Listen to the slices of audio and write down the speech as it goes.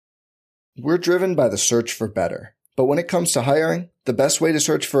We're driven by the search for better. But when it comes to hiring, the best way to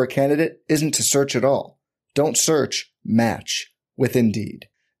search for a candidate isn't to search at all. Don't search, match with Indeed.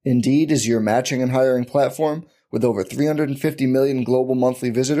 Indeed is your matching and hiring platform with over 350 million global monthly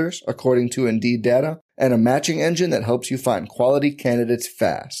visitors, according to Indeed data, and a matching engine that helps you find quality candidates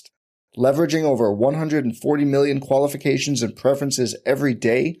fast. Leveraging over 140 million qualifications and preferences every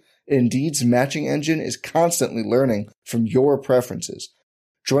day, Indeed's matching engine is constantly learning from your preferences.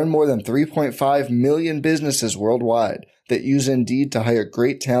 Join more than 3.5 million businesses worldwide that use Indeed to hire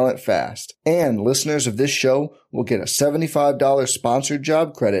great talent fast. And listeners of this show will get a $75 sponsored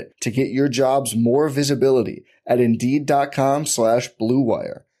job credit to get your jobs more visibility at Indeed.com/Blue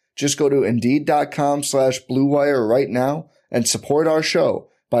Wire. Just go to Indeed.com/Blue Wire right now and support our show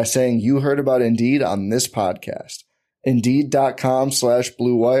by saying you heard about Indeed on this podcast.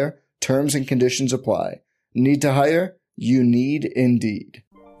 Indeed.com/Blue Wire. Terms and conditions apply. Need to hire? You need Indeed.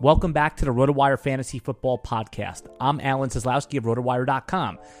 Welcome back to the RotoWire Fantasy Football Podcast. I'm Alan Seslowsky of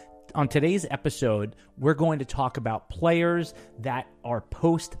RotoWire.com. On today's episode, we're going to talk about players that are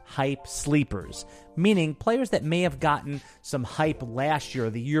post-hype sleepers, meaning players that may have gotten some hype last year or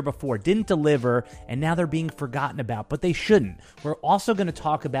the year before, didn't deliver, and now they're being forgotten about, but they shouldn't. We're also going to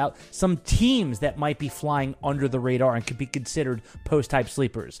talk about some teams that might be flying under the radar and could be considered post-hype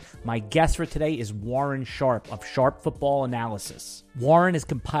sleepers. My guest for today is Warren Sharp of Sharp Football Analysis. Warren has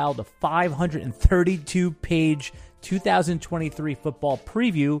compiled a 532-page 2023 football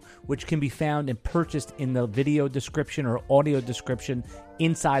preview, which can be found and purchased in the video description or audio description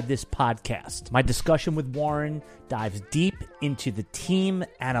inside this podcast. My discussion with Warren dives deep into the team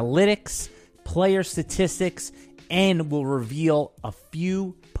analytics, player statistics, and will reveal a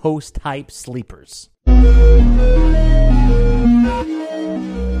few post-hype sleepers.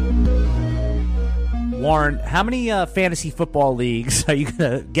 Warren, how many fantasy football leagues are you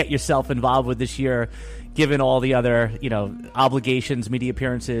going to get yourself involved with this year, given all the other, obligations, media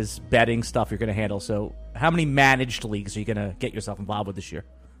appearances, betting stuff you're going to handle? So how many managed leagues are you going to get yourself involved with this year?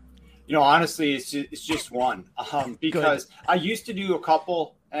 Honestly, it's just one, because I used to do a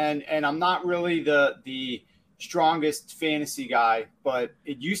couple, and I'm not really the strongest fantasy guy, but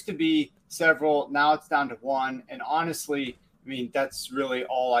it used to be several. Now it's down to one. And honestly, that's really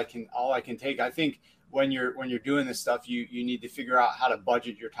all I can take. I think when you're doing this stuff, you need to figure out how to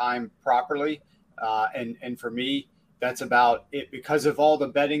budget your time properly. And for me, that's about it, because of all the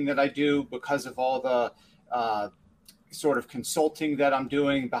betting that I do, because of all the sort of consulting that I'm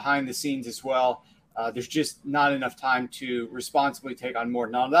doing behind the scenes as well. There's just not enough time to responsibly take on more.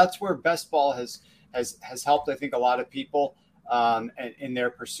 Now, that's where Best Ball has helped, I think, a lot of people in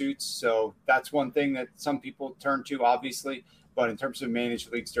their pursuits. So that's one thing that some people turn to, obviously. But in terms of managed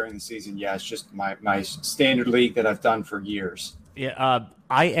leagues during the season, yeah, it's just my standard league that I've done for years. Yeah,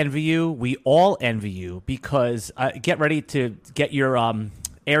 I envy you. We all envy you, because get ready to get your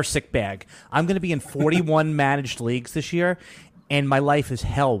air sick bag. I'm going to be in 41 managed leagues this year, and my life is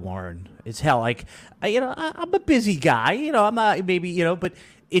hell, Warren. It's hell. Like, I'm a busy guy. I'm not but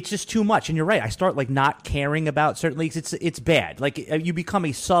it's just too much. And you're right. I start not caring about certain leagues. It's bad. You become a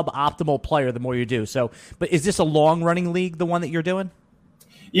suboptimal player the more you do. So, but is this a long running league, the one that you're doing?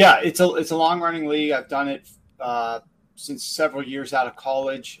 Yeah, it's a long running league. I've done it since several years out of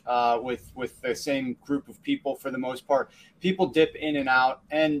college with the same group of people for the most part. People dip in and out.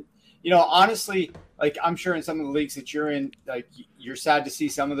 And, honestly, I'm sure in some of the leagues that you're in, you're sad to see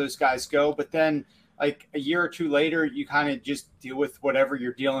some of those guys go. But then a year or two later, you kind of just deal with whatever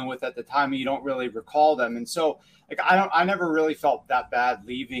you're dealing with at the time, and you don't really recall them. And so I never really felt that bad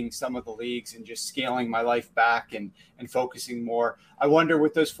leaving some of the leagues and just scaling my life back and focusing more. I wonder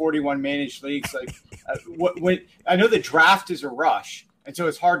with those 41 managed leagues, when I know the draft is a rush, and so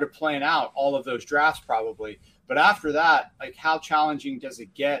it's hard to plan out all of those drafts probably. But after that, how challenging does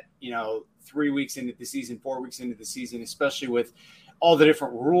it get, 3 weeks into the season, 4 weeks into the season, especially with all the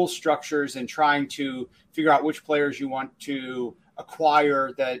different rule structures and trying to figure out which players you want to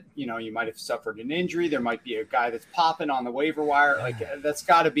acquire that, you might have suffered an injury. There might be a guy that's popping on the waiver wire. That's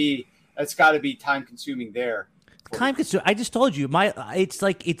gotta be time consuming there. Time consuming. I just told you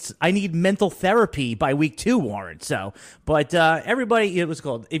I need mental therapy by week 2, Warren. So, but everybody, it was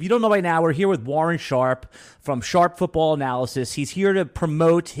called. If you don't know by now, we're here with Warren Sharp from Sharp Football Analysis. He's here to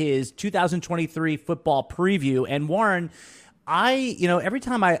promote his 2023 football preview. And Warren, every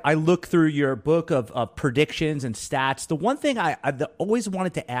time I look through your book of predictions and stats, the one thing I always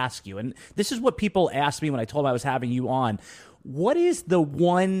wanted to ask you, and this is what people asked me when I told them I was having you on, what is the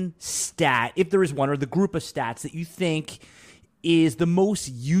one stat, if there is one, or the group of stats that you think is the most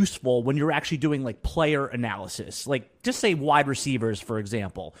useful when you're actually doing like player analysis? Like just say wide receivers, for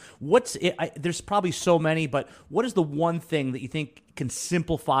example. There's probably so many, but what is the one thing that you think can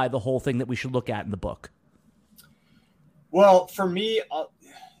simplify the whole thing that we should look at in the book? Well, for me,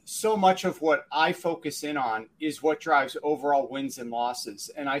 so much of what I focus in on is what drives overall wins and losses.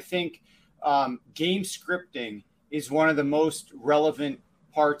 And I think game scripting is one of the most relevant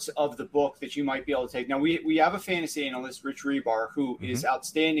parts of the book that you might be able to take. Now, we have a fantasy analyst, Rich Rebar, who is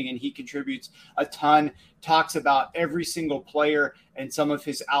outstanding, and he contributes a ton, talks about every single player and some of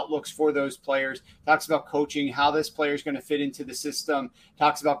his outlooks for those players, talks about coaching, how this player is going to fit into the system,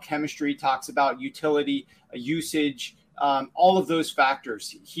 talks about chemistry, talks about utility, usage, all of those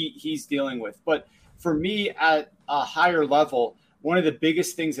factors he's dealing with. But for me, at a higher level, one of the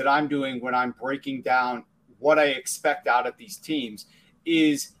biggest things that I'm doing when I'm breaking down what I expect out of these teams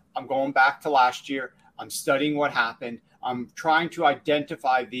is I'm going back to last year. I'm studying what happened. I'm trying to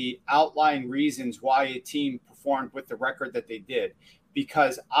identify the outlying reasons why a team performed with the record that they did,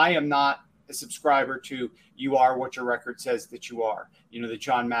 because I am not a subscriber to you are what your record says that you are, the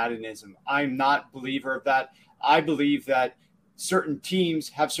John Maddenism. I'm not a believer of that. I believe that certain teams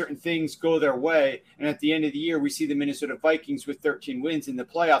have certain things go their way, and at the end of the year, we see the Minnesota Vikings with 13 wins in the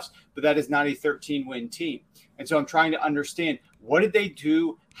playoffs, but that is not a 13-win team. And so I'm trying to understand, what did they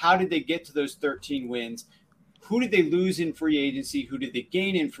do? How did they get to those 13 wins? Who did they lose in free agency? Who did they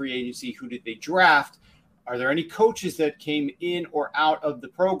gain in free agency? Who did they draft? Are there any coaches that came in or out of the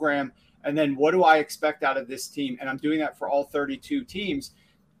program? And then what do I expect out of this team? And I'm doing that for all 32 teams.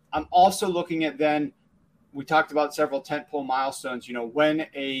 I'm also looking at then, we talked about several tentpole milestones, when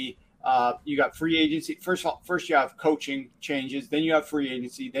you got free agency. First you have coaching changes, then you have free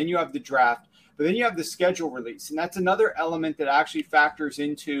agency, then you have the draft, but then you have the schedule release. And that's another element that actually factors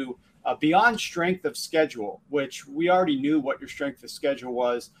into beyond strength of schedule, which we already knew what your strength of schedule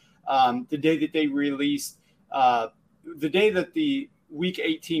was. The day that they released, the day that the week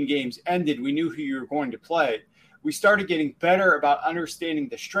 18 games ended, we knew who you were going to play. We started getting better about understanding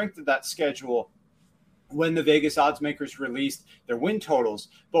the strength of that schedule when the Vegas odds makers released their win totals.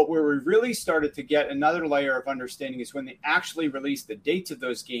 But where we really started to get another layer of understanding is when they actually released the dates of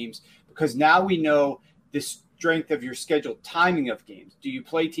those games, because now we know the strength of your scheduled timing of games. Do you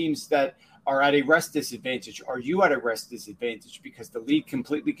play teams that are at a rest disadvantage? Are you at a rest disadvantage? Because the league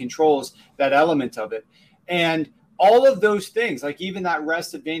completely controls that element of it. And all of those things, like even that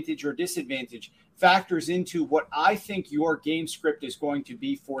rest advantage or disadvantage, factors into what I think your game script is going to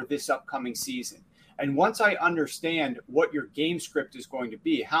be for this upcoming season. And once I understand what your game script is going to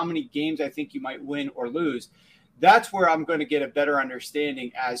be, how many games I think you might win or lose, that's where I'm going to get a better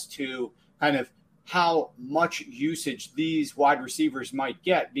understanding as to kind of how much usage these wide receivers might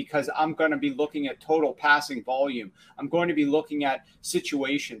get, because I'm going to be looking at total passing volume. I'm going to be looking at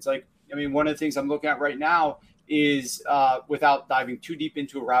situations. One of the things I'm looking at right now is, without diving too deep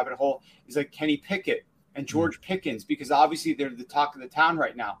into a rabbit hole, is like Kenny Pickett and George Pickens, because obviously they're the talk of the town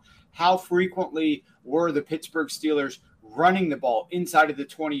right now. How frequently were the Pittsburgh Steelers running the ball inside of the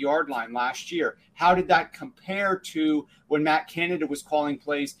 20-yard line last year? How did that compare to when Matt Canada was calling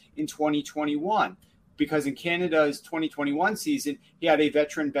plays in 2021? Because in Canada's 2021 season, he had a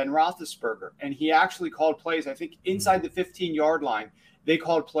veteran Ben Roethlisberger, and he actually called plays, I think, inside the 15-yard line. They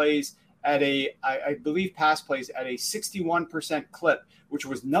called plays at I believe pass plays at a 61% clip, which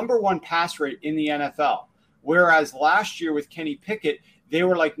was number one pass rate in the NFL. Whereas last year with Kenny Pickett, they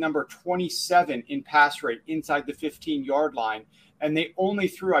were like number 27 in pass rate inside the 15-yard line. And they only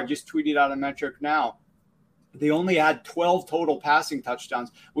threw, I just tweeted out a metric now, they only had 12 total passing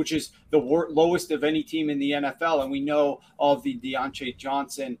touchdowns, which is the lowest of any team in the NFL. And we know of the Deontay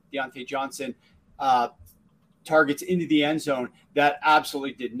Johnson targets into the end zone that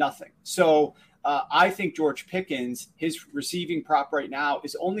absolutely did nothing. So I think George Pickens, his receiving prop right now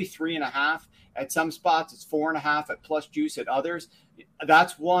is only 3.5. At some spots, it's 4.5 at plus juice at others.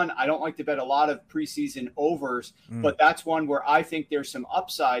 That's one. I don't like to bet a lot of preseason overs, but that's one where I think there's some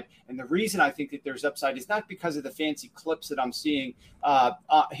upside. And the reason I think that there's upside is not because of the fancy clips that I'm seeing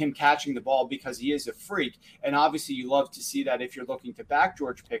him catching the ball, because he is a freak. And obviously you love to see that if you're looking to back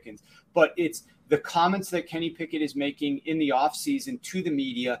George Pickens, but it's the comments that Kenny Pickett is making in the offseason to the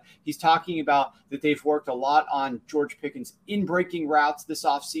media. He's talking about that they've worked a lot on George Pickens in breaking routes this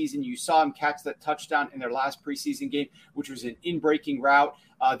offseason. You saw him catch that touchdown in their last preseason game, which was an in-breaking route.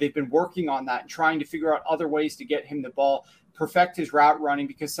 They've been working on that and trying to figure out other ways to get him the ball, perfect his route running,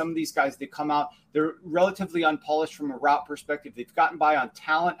 because some of these guys, they come out, they're relatively unpolished from a route perspective. They've gotten by on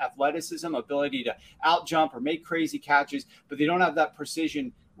talent, athleticism, ability to out jump or make crazy catches, but they don't have that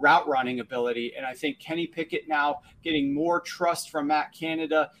precision route running ability. And I think Kenny Pickett now getting more trust from Matt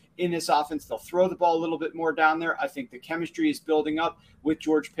Canada in this offense. They'll throw the ball a little bit more down there. I think the chemistry is building up with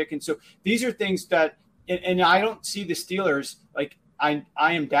George Pickens. So these are things that, and I don't see the Steelers, like I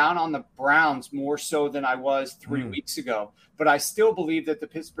am down on the Browns more so than I was 3 weeks ago, but I still believe that the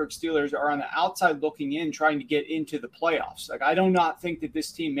Pittsburgh Steelers are on the outside looking in, trying to get into the playoffs. Like, I do not think that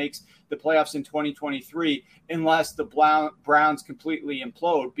this team makes the playoffs in 2023 unless the Browns completely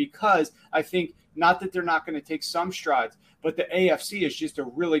implode, because I think, not that they're not going to take some strides, but the AFC is just a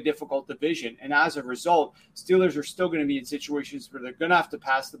really difficult division. And as a result, Steelers are still going to be in situations where they're going to have to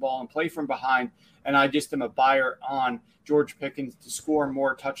pass the ball and play from behind. And I just am a buyer on George Pickens to score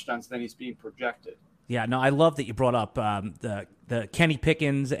more touchdowns than he's being projected. Yeah, no, I love that you brought up the Kenny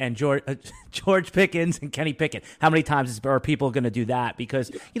Pickens and George Pickens and Kenny Pickett. How many times are people going to do that?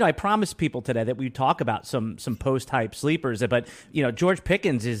 Because, I promised people today that we talk about some post-hype sleepers, but, George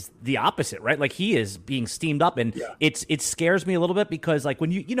Pickens is the opposite, right? Like, he is being steamed up, and it scares me a little bit because, like,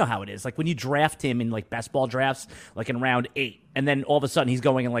 when you know how it is, like when you draft him in like best ball drafts, like in round 8, and then all of a sudden he's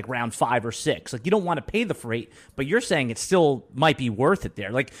going in like round 5 or 6. Like, you don't want to pay the freight, but you're saying it still might be worth it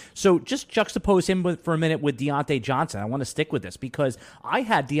there. Like, so just juxtapose him for a minute with Deontay Johnson. I want to stick with this because I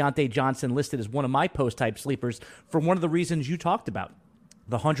had Deontay Johnson listed as one of my post-type sleepers for one of the reasons you talked about.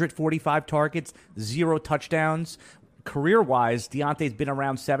 The 145 targets, 0 touchdowns. Career-wise, Deontay's been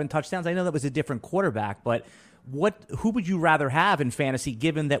around 7 touchdowns. I know that was a different quarterback, but who would you rather have in fantasy,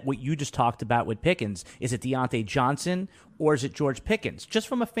 given that what you just talked about with Pickens? Is it Deontay Johnson or is it George Pickens? Just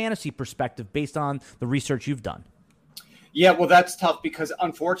from a fantasy perspective, based on the research you've done. Yeah, well, that's tough because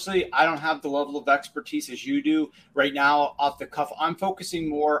unfortunately I don't have the level of expertise as you do right now off the cuff. I'm focusing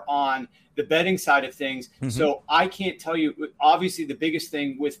more on the betting side of things. Mm-hmm. So I can't tell you, obviously the biggest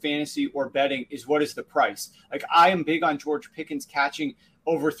thing with fantasy or betting is what is the price. Like, I am big on George Pickens catching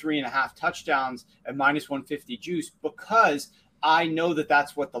over 3.5 touchdowns at minus 150 juice because I know that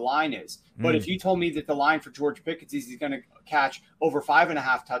that's what the line is. But if you told me that the line for George Pickens is he's going to catch over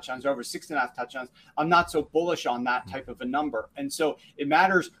 5.5 touchdowns, over 6.5 touchdowns, I'm not so bullish on that type of a number. And so it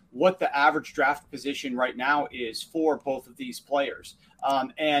matters what the average draft position right now is for both of these players.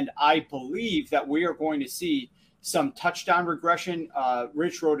 And I believe that we are going to see some touchdown regression.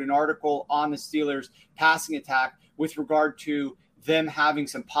 Rich wrote an article on the Steelers passing attack with regard to them having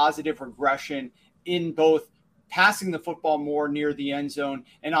some positive regression in both passing the football more near the end zone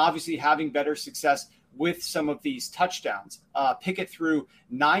and obviously having better success with some of these touchdowns. Pickett threw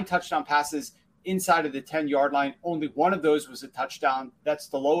 9 touchdown passes inside of the 10-yard line. Only one of those was a touchdown. That's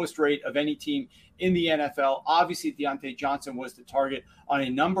the lowest rate of any team in the NFL. Obviously, Deontay Johnson was the target on a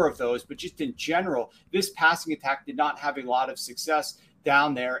number of those, but just in general, this passing attack did not have a lot of success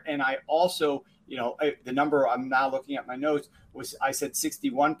down there. And I also, the number I'm now looking at my notes was, I said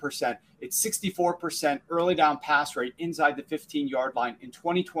 61%. It's 64% early down pass rate inside the 15-yard line. In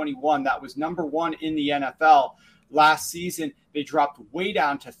 2021, that was number 1 in the NFL. Last season, they dropped way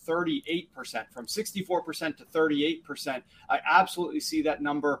down to 38%, from 64% to 38%. I absolutely see that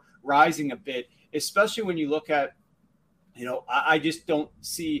number rising a bit, especially when you look at, I just don't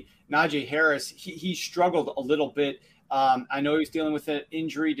see Najee Harris. He struggled a little bit. I know he was dealing with an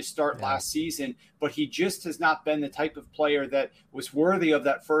injury to start last season, but he just has not been the type of player that was worthy of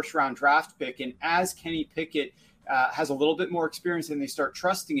that first-round draft pick. And as Kenny Pickett has a little bit more experience and they start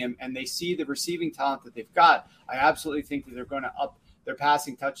trusting him and they see the receiving talent that they've got, I absolutely think that they're going to up their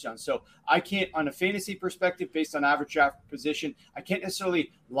passing touchdowns. So I can't, on a fantasy perspective, based on average draft position, I can't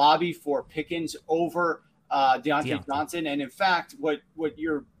necessarily lobby for Pickens over Deontay Johnson. And in fact, what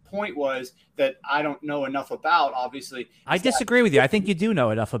your point was that I don't know enough about, obviously. I disagree with you. I think you do know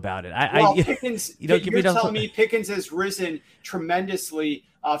enough about it. Pickens, you're telling me Pickens has risen tremendously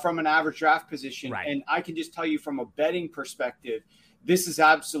from an average draft position. Right. And I can just tell you from a betting perspective, this is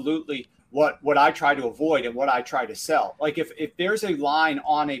absolutely what I try to avoid and what I try to sell. Like if there's a line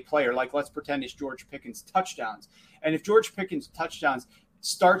on a player, like let's pretend it's George Pickens touchdowns. And if George Pickens touchdowns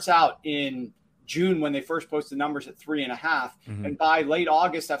starts out in June when they first posted numbers at 3.5, and by late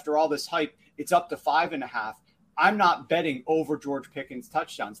August, after all this hype, it's up to 5.5. I'm not betting over George Pickens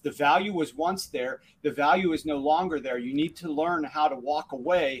touchdowns. The value was once there. The value is no longer there. You need to learn how to walk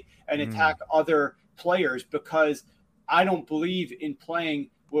away and attack other players, because I don't believe in playing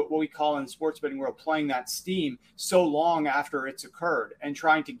what we call in the sports betting world, playing that steam so long after it's occurred and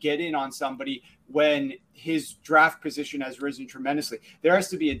trying to get in on somebody when his draft position has risen tremendously. There has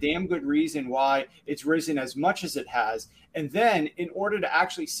to be a damn good reason why it's risen as much as it has. And then in order to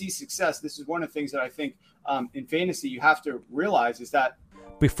actually see success, this is one of the things that I think in fantasy you have to realize is that.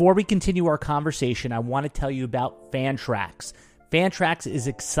 Before we continue our conversation, I want to tell you about Fantrax. Fantrax is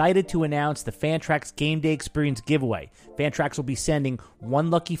excited to announce the Fantrax Game Day Experience giveaway. Fantrax will be sending one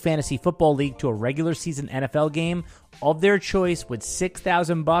lucky fantasy football league to a regular season NFL game of their choice with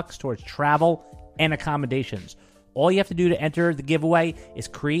 $6,000 towards travel and accommodations. All you have to do to enter the giveaway is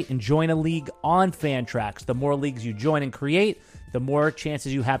create and join a league on Fantrax. The more leagues you join and create, the more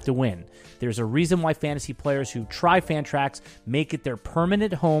chances you have to win. There's a reason why fantasy players who try Fantrax make it their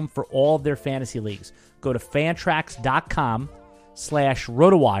permanent home for all of their fantasy leagues. Go to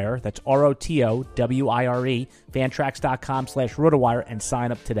fantrax.com/RotoWire, that's ROTOWIRE, fantrax.com/RotoWire, and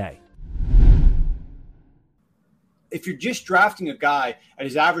sign up today. If you're just drafting a guy at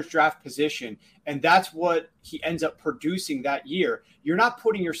his average draft position, and that's what he ends up producing that year, you're not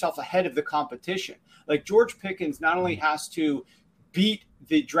putting yourself ahead of the competition. Like George Pickens not only has to beat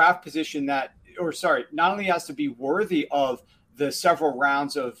the draft position not only has to be worthy of the several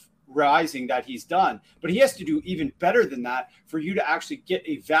rounds of rising that he's done, but he has to do even better than that for you to actually get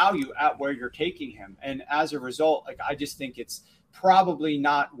a value at where you're taking him. And as a result, I just think it's probably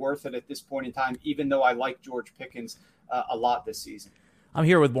not worth it at this point in time, even though I like George Pickens a lot this season. I'm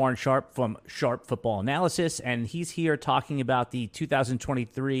here with Warren Sharp from Sharp Football Analysis, and he's here talking about the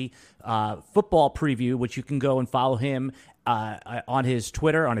 2023 football preview, which you can go and follow him on his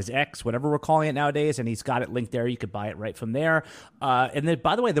Twitter, on his X, whatever we're calling it nowadays, and he's got it linked there. You could buy it right from there. And then,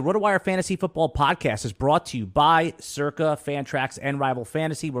 by the way, the RotoWire Fantasy Football Podcast is brought to you by Circa, Fantrax, and Rival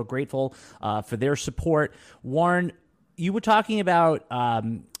Fantasy. We're grateful for their support. Warren, you were talking about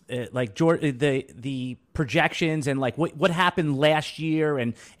the projections and like what happened last year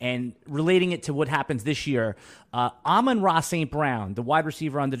and relating it to what happens this year. Amon-Ra St. Brown, the wide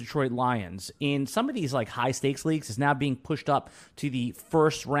receiver on the Detroit Lions, in some of these like high stakes leagues is now being pushed up to the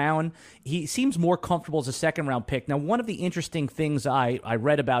first round. He seems more comfortable as a second round pick. Now, one of the interesting things I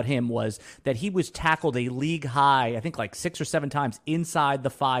read about him was that he was tackled a league high, I think like 6 or 7 times inside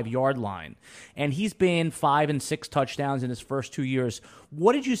the 5-yard line. And he's been 5 and 6 touchdowns in his first 2 years.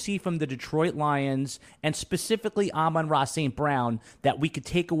 What did you see from the Detroit Lions and specifically Amon-Ra St. Brown that we could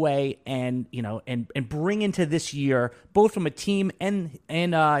take away and bring into this year, both from a team and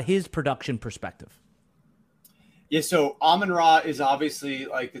his production perspective? Yeah, so Amon-Ra is obviously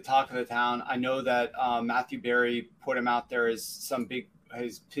like the talk of the town. I know that Matthew Berry put him out there as some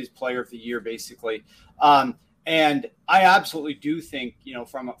his player of the year, basically. And I absolutely do think,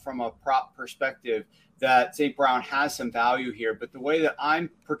 from a prop perspective, that St. Brown has some value here. But the way that I'm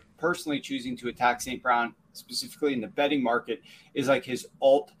personally choosing to attack St. Brown, specifically in the betting market, is like his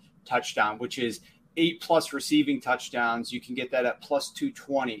alt touchdown, which is 8+ receiving touchdowns. You can get that at plus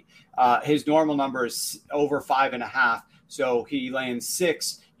 220. His normal number is over 5.5. So he lands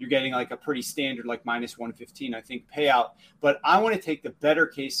 6. You're getting like a pretty standard, like minus 115, I think, payout. But I want to take the better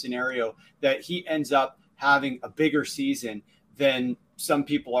case scenario that he ends up having a bigger season than some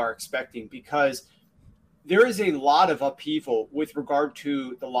people are expecting, because there is a lot of upheaval with regard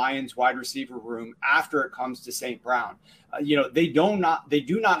to the Lions wide receiver room after it comes to St. Brown. They do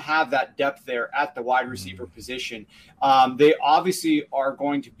not have that depth there at the wide receiver position. They obviously are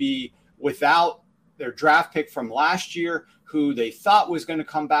going to be without their draft pick from last year, who they thought was going to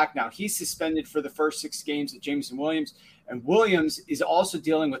come back. Now he's suspended for the first 6 games at Jameson Williams. And Williams is also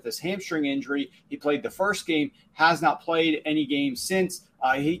dealing with this hamstring injury. He played the first game, has not played any games since.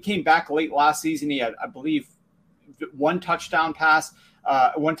 He came back late last season. He had, I believe, 1 touchdown pass,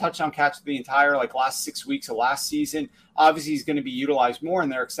 1 touchdown catch the entire last 6 weeks of last season. Obviously, he's going to be utilized more,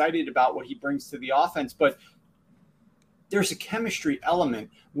 and they're excited about what he brings to the offense. But there's a chemistry element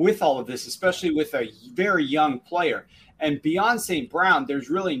with all of this, especially with a very young player. And beyond St. Brown, there's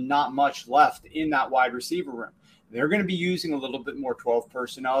really not much left in that wide receiver room. They're going to be using a little bit more 12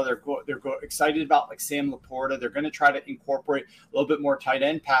 personnel. They're excited about like Sam Laporta. They're going to try to incorporate a little bit more tight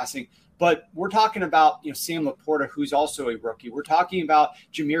end passing. But we're talking about Sam Laporta, who's also a rookie. We're talking about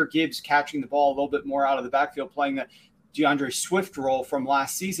Jahmyr Gibbs catching the ball a little bit more out of the backfield, playing that DeAndre Swift role from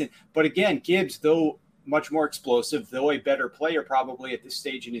last season. But again, Gibbs, though much more explosive, though a better player probably at this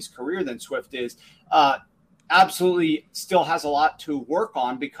stage in his career than Swift is, absolutely still has a lot to work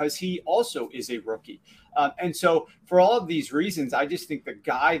on because he also is a rookie. And so for all of these reasons, I just think the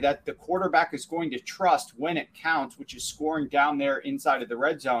guy that the quarterback is going to trust when it counts, which is scoring down there inside of the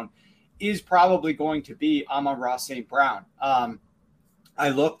red zone, is probably going to be Amon-Ra St. Brown. I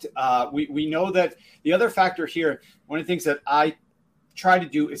looked, we know that the other factor here, one of the things that I try to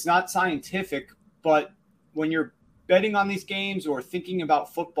do, it's not scientific, but when you're betting on these games or thinking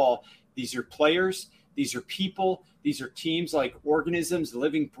about football, these are players, these are people, these are teams, like organisms,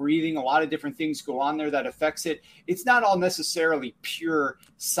 living, breathing, a lot of different things go on there that affects it. It's not all necessarily pure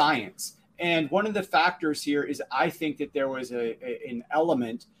science. And one of the factors here is I think that there was an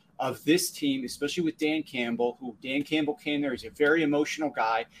element of this team, especially with Dan Campbell, who Dan Campbell came there. He's a very emotional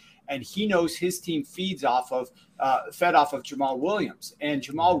guy, and he knows his team fed off of Jamaal Williams. And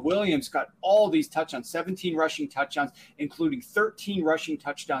Jamaal Williams got all these touchdowns, 17 rushing touchdowns, including 13 rushing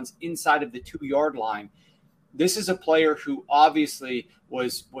touchdowns inside of the 2-yard line. This is a player who obviously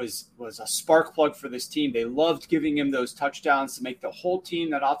was a spark plug for this team. They loved giving him those touchdowns to make the whole team,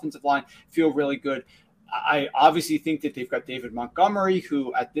 that offensive line, feel really good. I obviously think that they've got David Montgomery,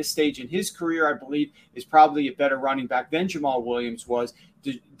 who at this stage in his career, I believe, is probably a better running back than Jamaal Williams was.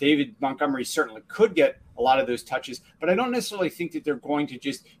 David Montgomery certainly could get a lot of those touches, but I don't necessarily think that they're going to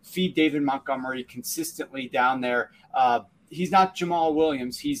just feed David Montgomery consistently down there. He's not Jamaal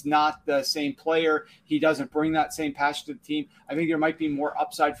Williams. He's not the same player. He doesn't bring that same passion to the team. I think there might be more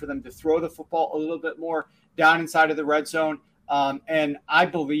upside for them to throw the football a little bit more down inside of the red zone. And I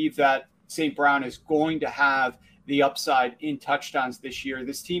believe that St. Brown is going to have the upside in touchdowns this year.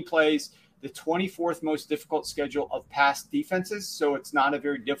 This team plays the 24th most difficult schedule of past defenses, so it's not a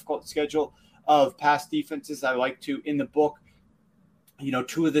very difficult schedule of past defenses. I like to, in the book,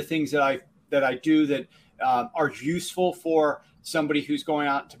 two of the things that I do that are useful for somebody who's going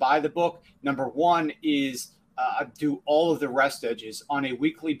out to buy the book. Number one is do all of the rest edges on a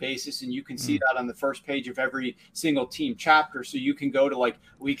weekly basis, and you can see that on the first page of every single team chapter. So you can go to like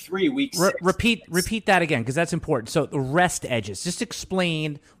week 3, week 6. Repeat that again, because that's important. So the rest edges, just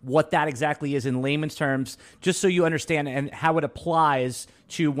explain what that exactly is in layman's terms, just so you understand and how it applies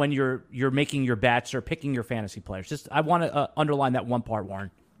to when you're making your bets or picking your fantasy players. Just I want to underline that one part,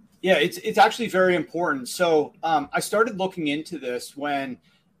 Warren. Yeah, it's actually very important. So I started looking into this when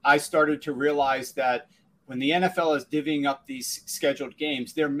I started to realize that when the NFL is divvying up these scheduled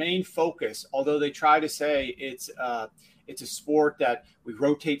games, their main focus, although they try to say it's a sport that we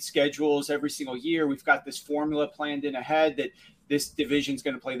rotate schedules every single year, we've got this formula planned in ahead that this division is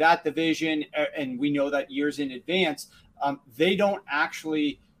going to play that division, and we know that years in advance. They don't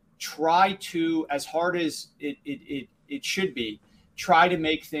actually try to, as hard as it should be, try to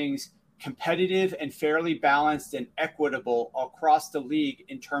make things competitive and fairly balanced and equitable across the league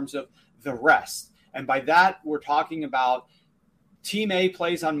in terms of the rest. And by that, we're talking about Team A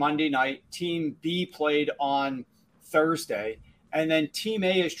plays on Monday night, Team B played on Thursday, and then Team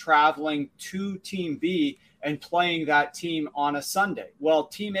A is traveling to Team B and playing that team on a Sunday. Well,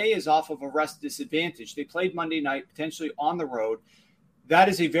 Team A is off of a rest disadvantage. They played Monday night, potentially on the road. That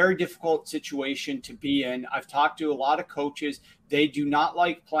is a very difficult situation to be in. I've talked to a lot of coaches. They do not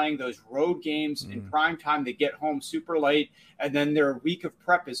like playing those road games in prime time. They get home super late, and then their week of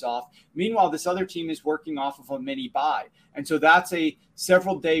prep is off. Meanwhile, this other team is working off of a mini bye. And so that's a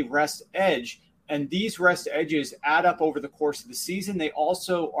several-day rest edge. And these rest edges add up over the course of the season. They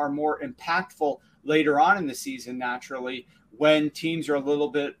also are more impactful later on in the season, naturally, when teams are a little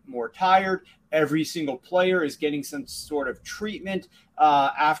bit more tired. Every single player is getting some sort of treatment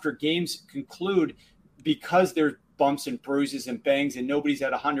after games conclude, because there's bumps and bruises and bangs and nobody's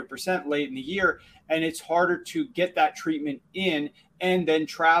at 100% late in the year. And it's harder to get that treatment in and then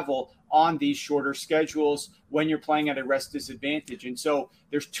travel on these shorter schedules when you're playing at a rest disadvantage. And so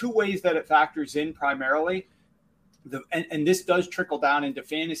there's two ways that it factors in primarily. And this does trickle down into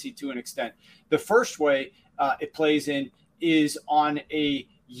fantasy to an extent. The first way it plays in is on a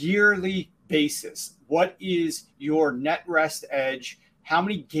yearly basis. What is your net rest edge? How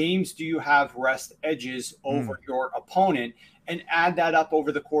many games do you have rest edges over your opponent? And add that up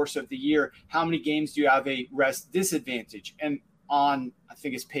over the course of the year. How many games do you have a rest disadvantage? And on, I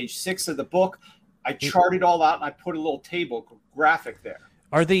think it's page 6 of the book, I charted all out and I put a little table graphic there.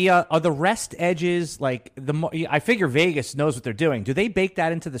 Are the rest edges like I figure Vegas knows what they're doing. Do they bake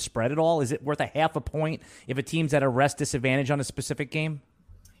that into the spread at all? Is it worth a half a point if a team's at a rest disadvantage on a specific game?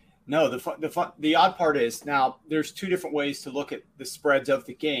 No, the odd part is now there's two different ways to look at the spreads of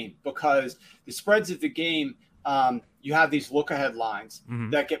the game, because the spreads of the game, you have these look ahead lines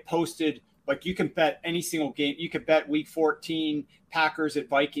that get posted. Like you can bet any single game. You could bet week 14 Packers at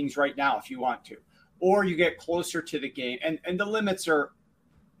Vikings right now if you want to, or you get closer to the game, and the limits are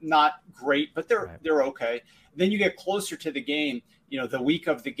not great, but they're okay. Then you get closer to the game, the week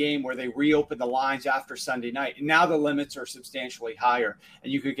of the game where they reopen the lines after Sunday night. And now the limits are substantially higher,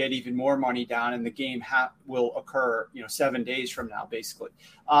 and you could get even more money down, and the game will occur, 7 days from now, basically.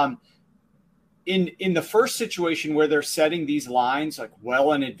 In the first situation where they're setting these lines like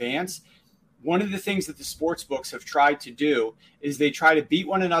well in advance, one of the things that the sports books have tried to do is they try to beat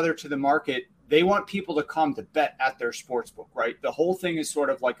one another to the market they want people to come to bet at their sports book, right? The whole thing is sort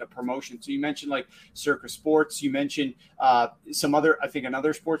of like a promotion. So you mentioned like Circa Sports, you mentioned some other, I think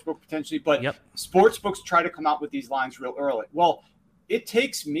another sports book potentially, but sports books try to come out with these lines real early. Well, it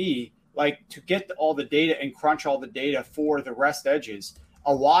takes me like to get all the data and crunch all the data for the rest edges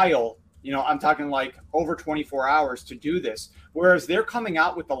a while. I'm talking like over 24 hours to do this. Whereas they're coming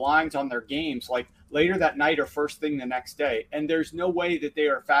out with the lines on their games like later that night or first thing the next day. And there's no way that they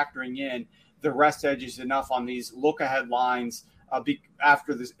are factoring in the rest edges enough on these look ahead lines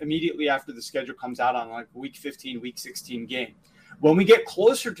immediately after the schedule comes out on like week 15, week 16 game. When we get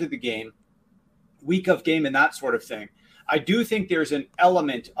closer to the game, week of game and that sort of thing, I do think there's an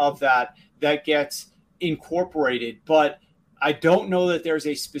element of that gets incorporated, but I don't know that there's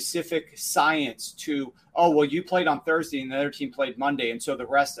a specific science to, you played on Thursday and the other team played Monday, and so the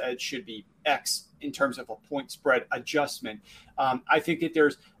rest edge should be X in terms of a point spread adjustment. I think that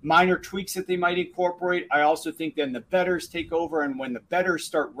there's minor tweaks that they might incorporate. I also think then the bettors take over, and when the bettors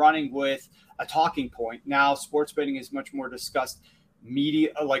start running with a talking point, now sports betting is much more discussed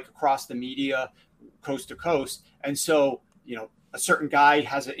media, like across the media, coast to coast. And so, a certain guy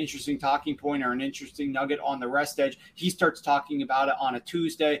has an interesting talking point or an interesting nugget on the rest edge. He starts talking about it on a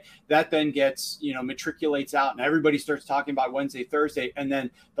Tuesday. That then gets, matriculates out, and everybody starts talking about Wednesday, Thursday. And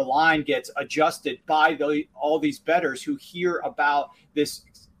then the line gets adjusted by all these bettors who hear about this,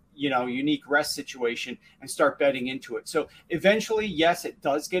 unique rest situation and start betting into it. So eventually, yes, it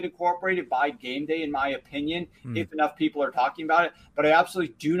does get incorporated by game day, in my opinion, if enough people are talking about it. But I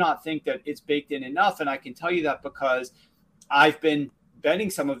absolutely do not think that it's baked in enough. And I can tell you that because I've been betting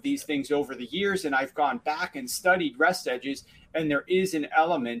some of these things over the years, and I've gone back and studied rest edges, and there is an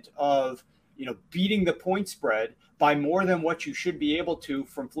element of, beating the point spread by more than what you should be able to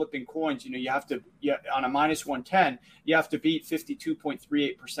from flipping coins. You have to, on a minus 110, you have to beat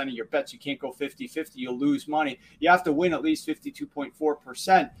 52.38% of your bets. You can't go 50-50. You'll lose money. You have to win at least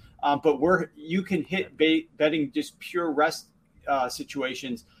 52.4%. But you can hit betting just pure rest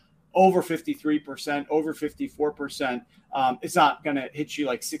situations over 53%, over 54%. It's not going to hit you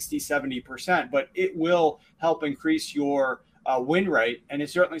like 60, 70%, but it will help increase your win rate. And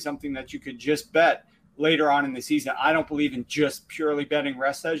it's certainly something that you could just bet later on in the season. I don't believe in just purely betting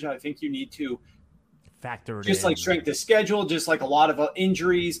rest edge. I think you need to factor it just in. Like strength of schedule, just like a lot of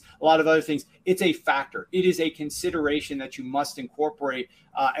injuries, a lot of other things. It's a factor. It is a consideration that you must incorporate,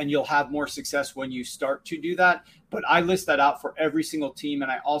 and you'll have more success when you start to do that. But I list that out for every single team,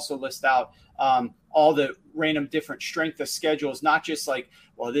 and I also list out all the random different strength of schedules, not just like,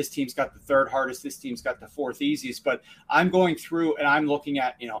 well, this team's got the third hardest, this team's got the fourth easiest, but I'm going through and I'm looking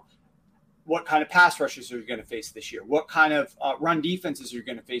at, what kind of pass rushes are you going to face this year? What kind of run defenses are you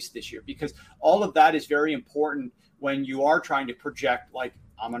going to face this year? Because all of that is very important when you are trying to project like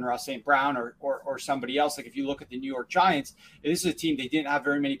Amon-Ra St. Brown or somebody else. Like if you look at the New York Giants, this is a team, they didn't have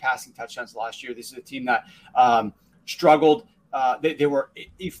very many passing touchdowns last year. This is a team that struggled. They were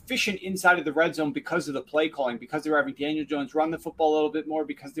efficient inside of the red zone because of the play calling, because they were having Daniel Jones run the football a little bit more,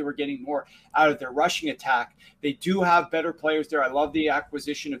 because they were getting more out of their rushing attack. They do have better players there. I love the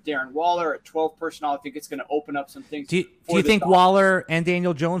acquisition of Darren Waller at 12 personnel. I think it's going to open up some things. Do you think Waller and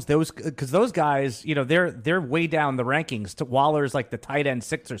Daniel Jones, because those guys, they're way down the rankings. Waller's like the tight end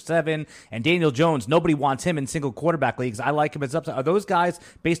 6 or 7, and Daniel Jones, nobody wants him in single quarterback leagues. I like him as upside. Are those guys,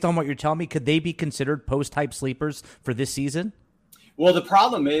 based on what you're telling me, could they be considered post-type sleepers for this season? Well, the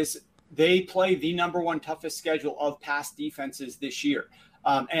problem is they play the number one toughest schedule of past defenses this year.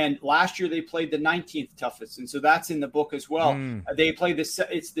 And last year they played the 19th toughest. And so that's in the book as well. They play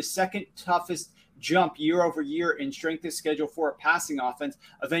it's the second toughest jump year over year in strength of schedule for a passing offense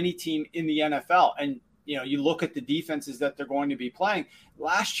of any team in the NFL. And, you look at the defenses that they're going to be playing.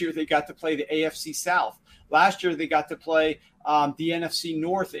 Last year, they got to play the AFC South. Last year, they got to play the NFC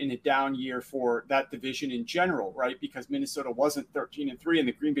North in a down year for that division in general, right? Because Minnesota wasn't 13-3 and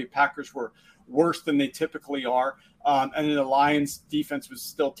the Green Bay Packers were worse than they typically are. And then the Lions defense was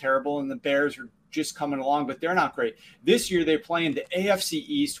still terrible, and the Bears are just coming along, but they're not great. This year, they're playing the AFC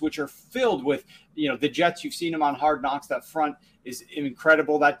East, which are filled with, the Jets. You've seen them on Hard Knocks. That front is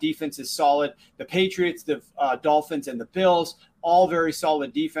incredible. That defense is solid. The Patriots, the Dolphins, and the Bills, all very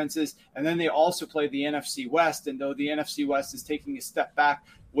solid defenses. And then they also play the NFC West. And though the NFC West is taking a step back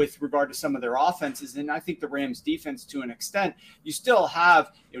with regard to some of their offenses, and I think the Rams defense to an extent, you still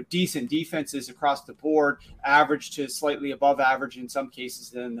have decent defenses across the board, average to slightly above average in some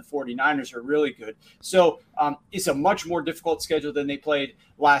cases, and the 49ers are really good. So it's a much more difficult schedule than they played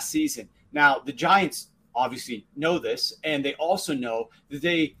last season. Now, the Giants obviously know this, and they also know that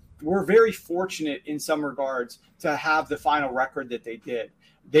they were very fortunate in some regards to have the final record that they did.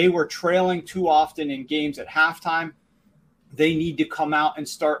 They were trailing too often in games at halftime. They need to come out and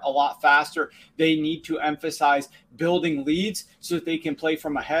start a lot faster. They need to emphasize building leads so that they can play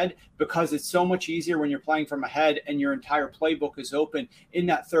from ahead, because it's so much easier when you're playing from ahead and your entire playbook is open in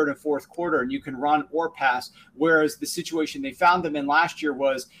that third and fourth quarter and you can run or pass. Whereas the situation they found them in last year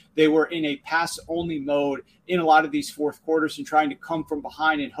was they were in a pass-only mode in a lot of these fourth quarters and trying to come from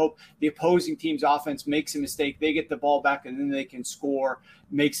behind and hope the opposing team's offense makes a mistake. They get the ball back and then they can score,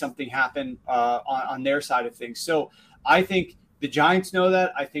 make something happen on their side of things. So I think the Giants know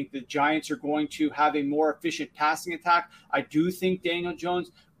that. I think the Giants are going to have a more efficient passing attack. I do think Daniel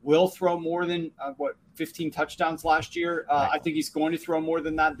Jones will throw more than 15 touchdowns last year. I think he's going to throw more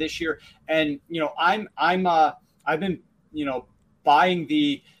than that this year. And I've been buying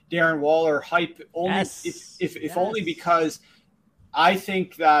the Darren Waller hype only if only because I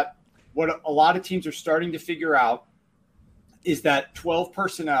think that what a lot of teams are starting to figure out is that 12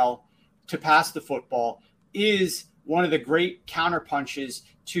 personnel to pass the football is one of the great counterpunches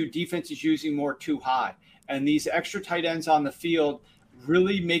to defenses using more too high. And these extra tight ends on the field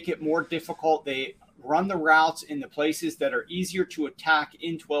really make it more difficult. They run the routes in the places that are easier to attack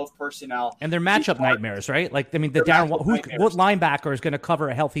in 12 personnel. And they're matchup nightmares, right? Like, I mean, what linebacker is going to cover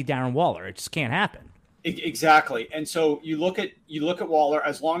a healthy Darren Waller? It just can't happen. Exactly. And so you look at Waller,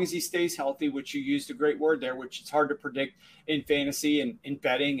 as long as he stays healthy, which you used a great word there, which it's hard to predict in fantasy and in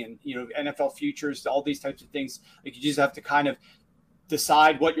betting and, NFL futures, all these types of things. Like, you just have to kind of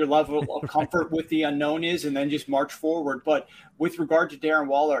decide what your level of comfort with the unknown is and then just march forward. But with regard to Darren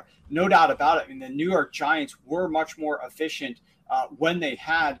Waller, no doubt about it. I mean, the New York Giants were much more efficient when they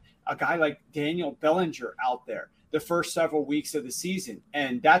had a guy like Daniel Bellinger out there the first several weeks of the season.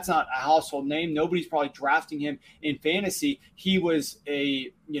 And that's not a household name. Nobody's probably drafting him in fantasy. He was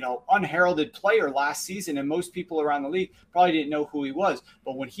a, unheralded player last season, and most people around the league probably didn't know who he was.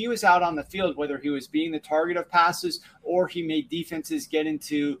 But when he was out on the field, whether he was being the target of passes or he made defenses get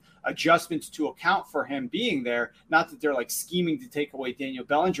into adjustments to account for him being there, not that they're like scheming to take away Daniel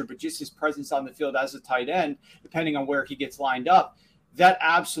Bellinger, but just his presence on the field as a tight end, depending on where he gets lined up, that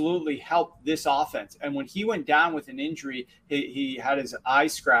absolutely helped this offense. And when he went down with an injury, he had his eye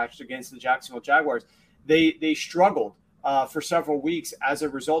scratched against the Jacksonville Jaguars. They struggled for several weeks as a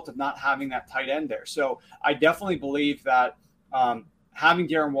result of not having that tight end there. So I definitely believe that having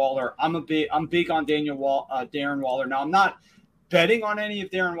Darren Waller, I'm big on Darren Waller. Now, I'm not betting on any of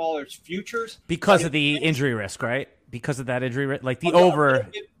Darren Waller's futures because of the injury risk, right? Because of that injury risk, like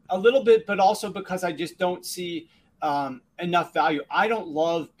a little bit, but also because I just don't see enough value. I don't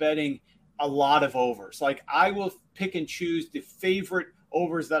love betting a lot of overs. Like, I will pick and choose the favorite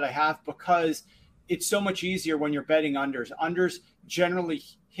overs that I have because it's so much easier when you're betting unders. Unders generally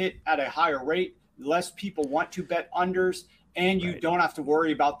hit at a higher rate. Less people want to bet unders, and you don't have to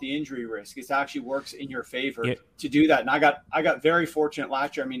worry about the injury risk. It actually works in your favor to do that. And I got very fortunate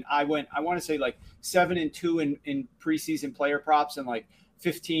last year. I mean, I want to say like 7-2 in preseason player props and like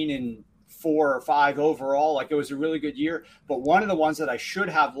 15-4 or 5 overall. Like, it was a really good year. But one of the ones that I should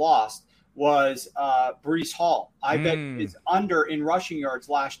have lost was Breece Hall. I bet his under in rushing yards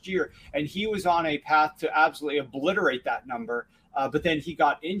last year, and he was on a path to absolutely obliterate that number. But then he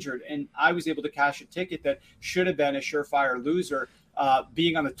got injured, and I was able to cash a ticket that should have been a surefire loser,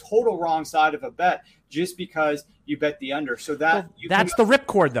 being on the total wrong side of a bet just because you bet the under. So that's the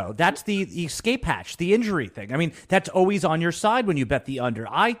ripcord, though. That's the escape hatch, the injury thing. I mean, that's always on your side when you bet the under.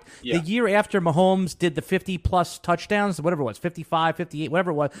 The year after Mahomes did the 50-plus touchdowns, whatever it was, 55, 58,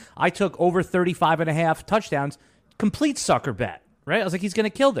 whatever it was, I took over 35.5 touchdowns, complete sucker bet, right? I was like, he's going to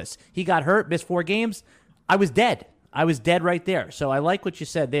kill this. He got hurt, missed 4 games. I was dead right there. So I like what you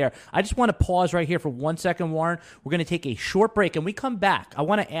said there. I just want to pause right here for 1 second, Warren. We're going to take a short break, and we come back. I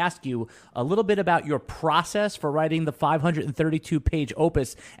want to ask you a little bit about your process for writing the 532-page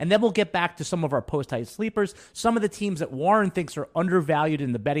opus, and then we'll get back to some of our post-height sleepers, some of the teams that Warren thinks are undervalued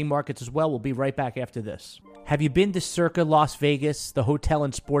in the betting markets as well. We'll be right back after this. Have you been to Circa Las Vegas, the hotel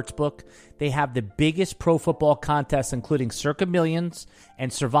and sportsbook? They have the biggest pro football contests, including Circa Millions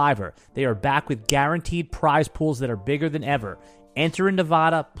and Survivor. They are back with guaranteed prize pools that are bigger than ever. Enter in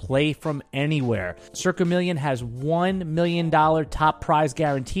Nevada, play from anywhere. Circa Million has $1 million top prize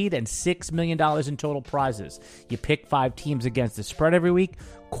guaranteed and $6 million in total prizes. You pick 5 teams against the spread every week.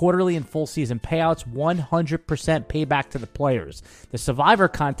 Quarterly and full season payouts, 100% payback to the players. The Survivor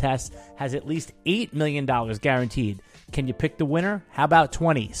contest has at least $8 million guaranteed. Can you pick the winner? How about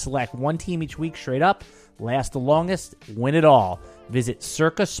 20? Select one team each week straight up. Last the longest, win it all. Visit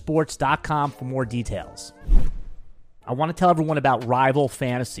circasports.com for more details. I want to tell everyone about Rival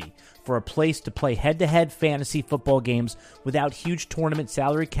Fantasy. for a place to play head-to-head fantasy football games without huge tournament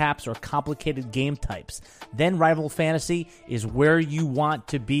salary caps or complicated game types. Then Rival Fantasy is where you want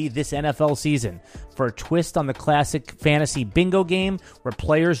to be this NFL season. For a twist on the classic fantasy bingo game where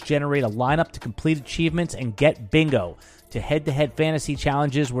players generate a lineup to complete achievements and get bingo, to head-to-head fantasy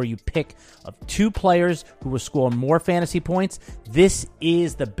challenges where you pick of two players who will score more fantasy points, this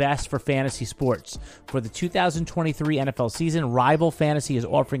is the best for fantasy sports. For the 2023 NFL season, Rival Fantasy is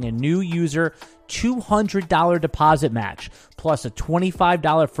offering a new user $200 deposit match plus a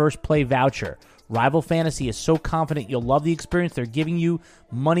 $25 first play voucher. Rival Fantasy is so confident you'll love the experience, they're giving you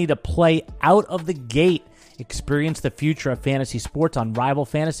money to play out of the gate. Experience the future of fantasy sports on Rival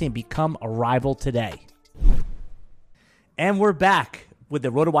Fantasy and become a rival today. And we're back with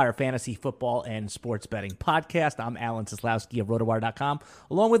the RotoWire Fantasy Football and Sports Betting Podcast. I'm Alan Seslowsky of RotoWire.com,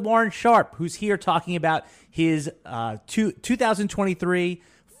 along with Warren Sharp, who's here talking about his 2023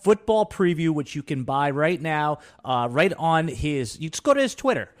 football preview, which you can buy right now, right on his. You just go to his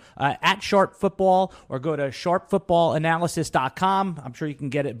Twitter, at Sharp Football, or go to sharpfootballanalysis.com. I'm sure you can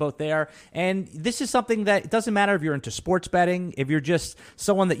get it both there. And this is something that it doesn't matter if you're into sports betting, if you're just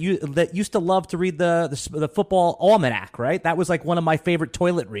someone that used to love to read the football almanac, right? That was like one of my favorite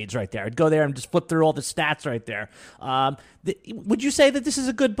toilet reads right there. I'd go there and just flip through all the stats right there. Would you say that this is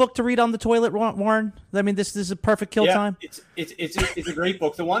a good book to read on the toilet, Warren? I mean, this is a perfect kill time. It's a great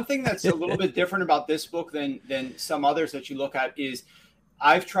book. The one thing that's a little bit different about this book than some others that you look at is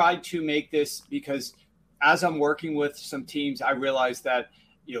I've tried to make this, because as I'm working with some teams, I realize that,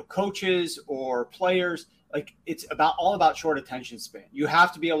 coaches or players, like, it's all about short attention span. You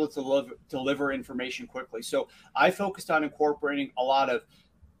have to be able to deliver information quickly. So I focused on incorporating a lot of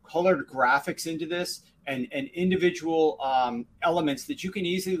colored graphics into this and individual elements that you can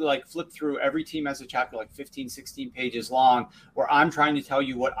easily flip through. Every team has a chapter 15, 16 pages long, where I'm trying to tell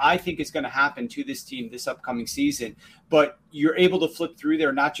you what I think is going to happen to this team this upcoming season. But you're able to flip through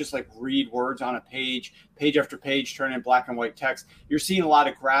there, not just read words on a page after page, turn in black and white text. You're seeing a lot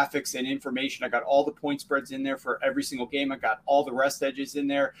of graphics and information. I got all the point spreads in there for every single game. I got all the rest edges in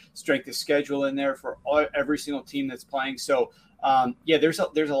there, strength of schedule in there for every single team that's playing. So there's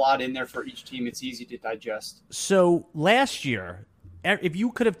a lot in there for each team. It's easy to digest. So last year, if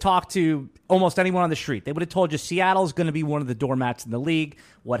you could have talked to almost anyone on the street, they would have told you Seattle's going to be one of the doormats in the league.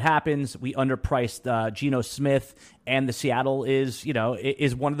 What happens? We underpriced Geno Smith, and the Seattle is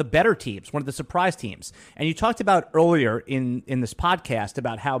one of the better teams, one of the surprise teams. And you talked about earlier in this podcast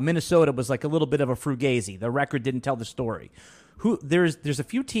about how Minnesota was like a little bit of a fugazi. The record didn't tell the story. There's a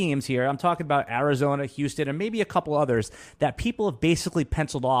few teams here, I'm talking about Arizona, Houston, and maybe a couple others, that people have basically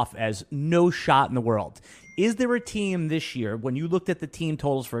penciled off as no shot in the world. Is there a team this year, when you looked at the team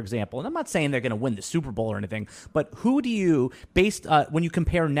totals, for example, and I'm not saying they're going to win the Super Bowl or anything, but who do you, when you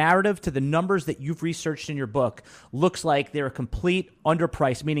compare narrative to the numbers that you've researched in your book, looks like they're a complete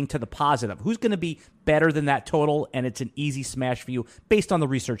underprice, meaning to the positive? Who's going to be better than that total, and it's an easy smash for you based on the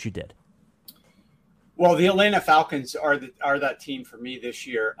research you did? Well, the Atlanta Falcons are that team for me this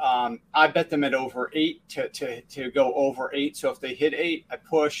year. I bet them at over 8 to go over 8. So if they hit 8, I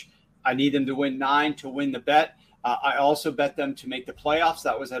push. I need them to win 9 to win the bet. I also bet them to make the playoffs.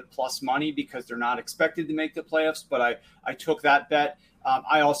 That was at plus money because they're not expected to make the playoffs, but I took that bet.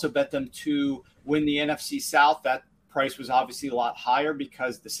 I also bet them to win the NFC South. That price was obviously a lot higher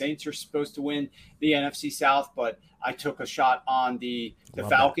because the Saints are supposed to win the NFC South, but I took a shot on the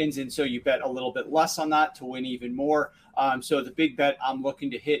Falcons, and so you bet a little bit less on that to win even more. So the big bet I'm looking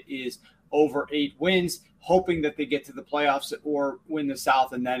to hit is over 8 wins, hoping that they get to the playoffs or win the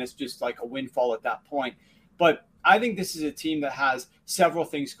South, and then it's just like a windfall at that point. But I think this is a team that has several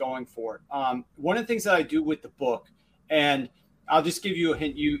things going for it. One of the things that I do with the book, and I'll just give you a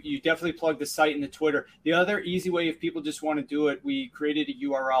hint. You definitely plug the site and the Twitter. The other easy way, if people just want to do it, we created a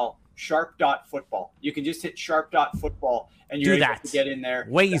URL, sharp.football. You can just hit sharp.football and you're able to get in there.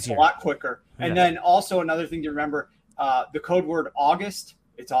 Way easier. A lot quicker. Yeah. And then also another thing to remember, the code word August.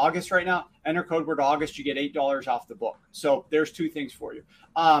 It's August right now. Enter code word August. You get $8 off the book. So there's 2 things for you.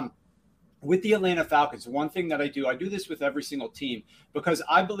 With the Atlanta Falcons, one thing that I do this with every single team because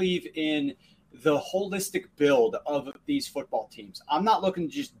I believe in the holistic build of these football teams. I'm not looking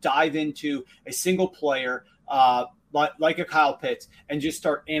to just dive into a single player like a Kyle Pitts and just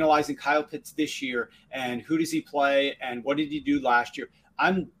start analyzing Kyle Pitts this year and who does he play and what did he do last year.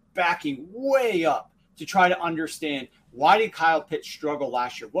 I'm backing way up to try to understand why did Kyle Pitts struggle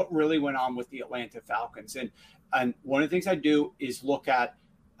last year? What really went on with the Atlanta Falcons? And one of the things I do is look at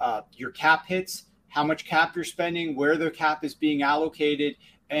your cap hits, how much cap you're spending, where the cap is being allocated,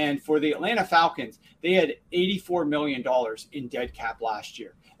 And for the Atlanta Falcons, they had $84 million in dead cap last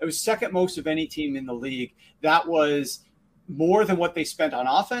year. It was second most of any team in the league. That was more than what they spent on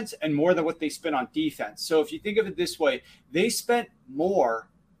offense and more than what they spent on defense. So if you think of it this way, they spent more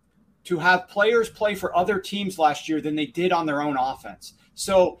to have players play for other teams last year than they did on their own offense.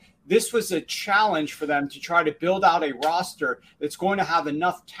 So this was a challenge for them to try to build out a roster that's going to have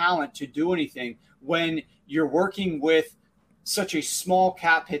enough talent to do anything when you're working with such a small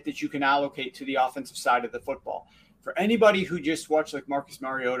cap hit that you can allocate to the offensive side of the football. For anybody who just watched like Marcus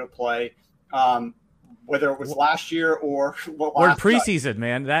Mariota play, whether it was last year or in preseason,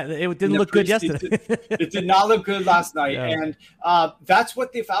 man, that it didn't look good yesterday. It did not look good last night, Yeah. and that's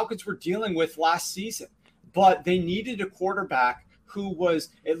what the Falcons were dealing with last season. But they needed a quarterback who was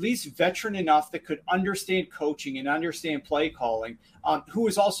at least veteran enough that could understand coaching and understand play calling, who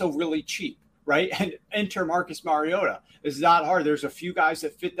was also really cheap, right? And enter Marcus Mariota. It's not hard. There's a few guys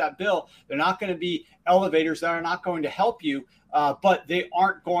that fit that bill. They're not going to be elevators that are not going to help you, but they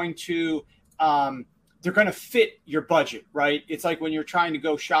aren't going to they're going to fit your budget, right? It's like when you're trying to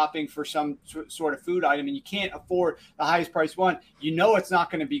go shopping for some sort of food item and you can't afford the highest priced one. You know it's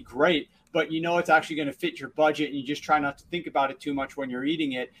not going to be great, but you know it's actually going to fit your budget, and you just try not to think about it too much when you're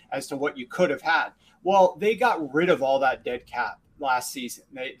eating it as to what you could have had. Well, they got rid of all that dead cap last season.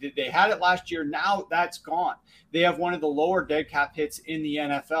 They had it last year. Now that's gone. They have one of the lower dead cap hits in the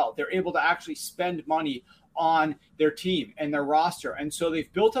NFL. They're able to actually spend money on their team and their roster. And so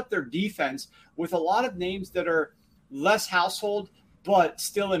they've built up their defense with a lot of names that are less household, but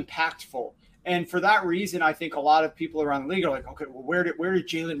still impactful. And for that reason, I think a lot of people around the league are like, okay, well, where did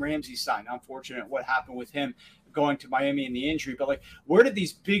Jalen Ramsey sign? Unfortunate what happened with him going to Miami and the injury, but like, where did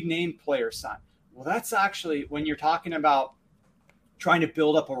these big name players sign? Well, that's actually when you're talking about trying to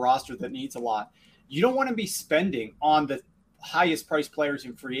build up a roster that needs a lot, you don't want to be spending on the highest priced players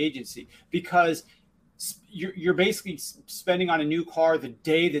in free agency, because you're basically spending on a new car the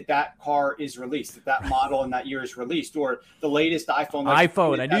day that car is released, that model and that year is released, or the latest iPhone. I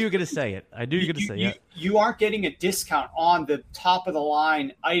knew you were going to say it. You aren't getting a discount on the top of the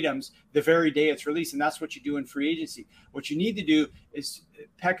line items the very day it's released, and that's what you do in free agency. What you need to do is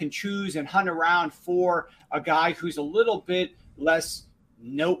peck and choose and hunt around for a guy who's a little bit less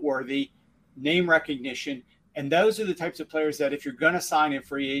noteworthy, name recognition. And those are the types of players that if you're going to sign in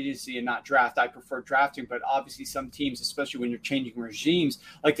free agency and not draft, I prefer drafting. But obviously some teams, especially when you're changing regimes,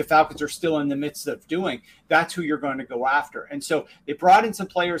 like the Falcons are still in the midst of doing, that's who you're going to go after. And so they brought in some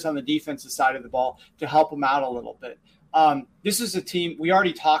players on the defensive side of the ball to help them out a little bit. This is a team, we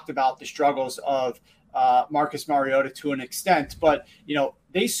already talked about the struggles of Marcus Mariota to an extent, but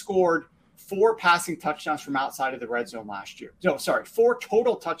they scored 4 passing touchdowns from outside of the red zone last year. 4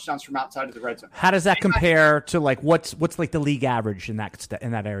 total touchdowns from outside of the red zone. How does that compare to like what's like the league average in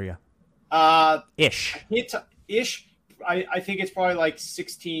that area? Ish. I think it's probably like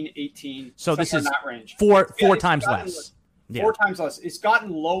 16, 18. So this is in that range. Four times less. 4 times less. It's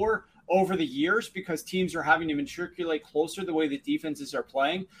gotten lower over the years because teams are having to matriculate closer the way the defenses are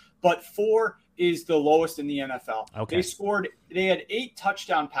playing. But 4 is the lowest in the NFL. Okay. They had 8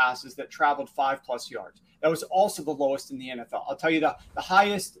 touchdown passes that traveled 5+ yards. That was also the lowest in the NFL. I'll tell you the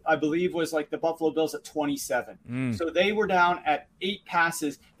highest, I believe, was like the Buffalo Bills at 27. So they were down at 8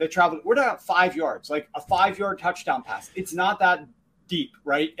 passes that traveled. We're down at 5 yards, like a 5-yard touchdown pass. It's not that deep,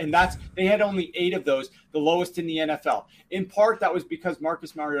 right? And they had only 8 of those, the lowest in the NFL. In part, that was because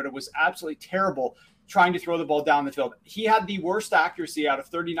Marcus Mariota was absolutely terrible trying to throw the ball down the field. He had the worst accuracy out of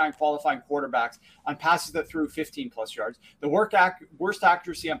 39 qualifying quarterbacks on passes that threw 15+ yards. The worst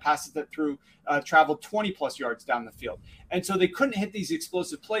accuracy on passes that traveled 20+ yards down the field. And so they couldn't hit these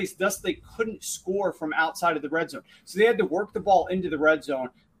explosive plays. Thus, they couldn't score from outside of the red zone. So they had to work the ball into the red zone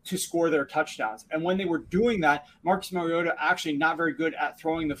to score their touchdowns. And when they were doing that, Marcus Mariota actually not very good at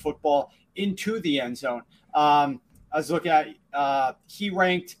throwing the football into the end zone. I was looking at, he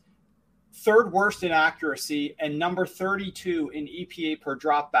ranked 3rd worst in accuracy and number 32 in EPA per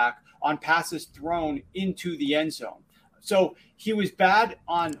dropback on passes thrown into the end zone. So he was bad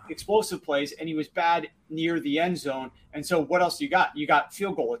on explosive plays and he was bad near the end zone. And so what else you got? You got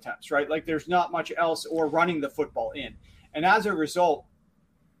field goal attempts, right? Like there's not much else, or running the football in. And as a result,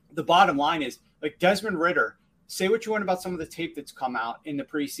 the bottom line is, like, Desmond Ridder, say what you want about some of the tape that's come out in the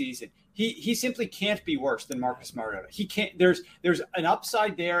preseason. He simply can't be worse than Marcus Mariota. He can't. There's an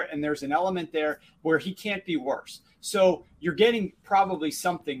upside there, and there's an element there where he can't be worse. So you're getting probably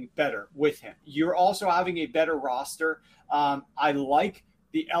something better with him. You're also having a better roster. I like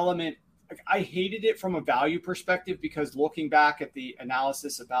the element I hated it from a value perspective because looking back at the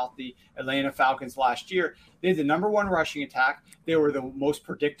analysis about the Atlanta Falcons last year, they had the number one rushing attack. They were the most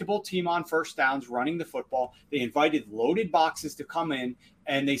predictable team on first downs running the football. They invited loaded boxes to come in,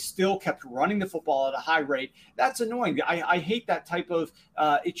 and they still kept running the football at a high rate. That's annoying. I hate that type of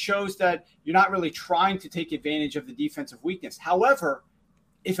it shows that you're not really trying to take advantage of the defensive weakness. However,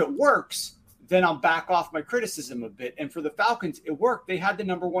 if it works, then I'll back off my criticism a bit. And for the Falcons, it worked. They had the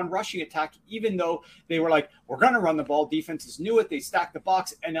number one rushing attack, even though they were like, we're going to run the ball. Defenses knew it. They stacked the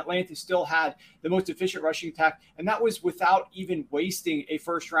box, and Atlanta still had the most efficient rushing attack. And that was without even wasting a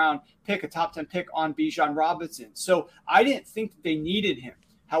first-round pick, a top 10 pick on Bijan Robinson. So I didn't think that they needed him.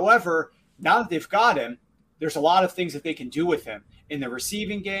 However, now that they've got him, there's a lot of things that they can do with him in the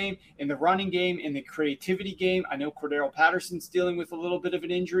receiving game, in the running game, in the creativity game. I know Cordero Patterson's dealing with a little bit of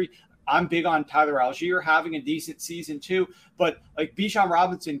an injury. I'm big on Tyler Algier having a decent season too, but like Bijan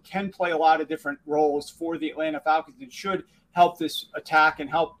Robinson can play a lot of different roles for the Atlanta Falcons and should help this attack and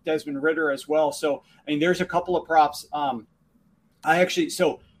help Desmond Ridder as well. So, I mean, there's a couple of props. I'm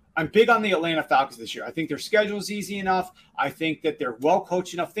big on the Atlanta Falcons this year. I think their schedule is easy enough. I think that they're well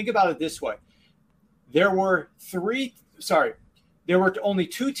coached enough. Think about it this way. There were only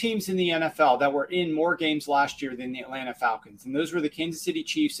two teams in the NFL that were in more games last year than the Atlanta Falcons, and those were the Kansas City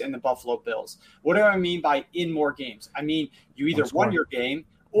Chiefs and the Buffalo Bills. What do I mean by in more games? I mean you either won your game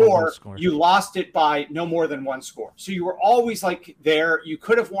or you lost it by no more than one score. So you were always like there. You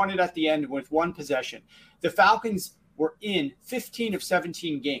could have won it at the end with one possession. The Falcons were in 15 of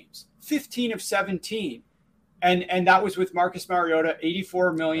 17 games. 15 of 17. And that was with Marcus Mariota,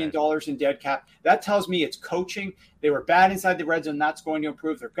 $84 million in dead cap. That tells me it's coaching. They were bad inside the red zone. That's going to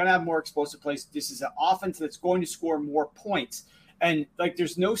improve. They're going to have more explosive plays. This is an offense that's going to score more points. And like,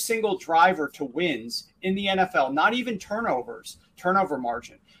 there's no single driver to wins in the NFL, not even turnover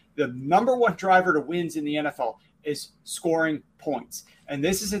margin. The number one driver to wins in the NFL is scoring points. And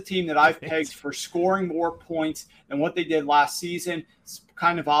this is a team that I've pegged for scoring more points than what they did last season. It's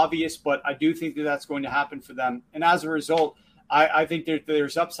kind of obvious, but I do think that that's going to happen for them. And as a result, I think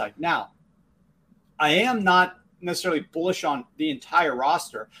there's upside. Now, I am not necessarily bullish on the entire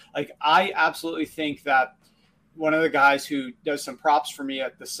roster. Like, I absolutely think that one of the guys who does some props for me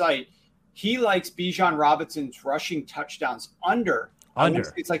at the site, he likes Bijan Robinson's rushing touchdowns under.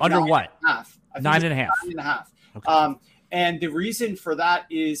 It's like under what? 9.5. 9.5. 9.5. Okay. And the reason for that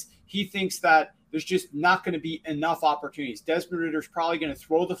is he thinks that there's just not going to be enough opportunities. Desmond Ridder's probably going to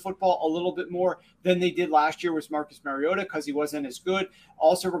throw the football a little bit more than they did last year with Marcus Mariota because he wasn't as good.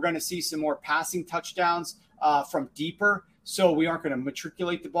 Also, we're going to see some more passing touchdowns from deeper. So we aren't going to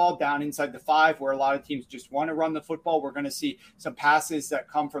matriculate the ball down inside the 5 where a lot of teams just want to run the football. We're going to see some passes that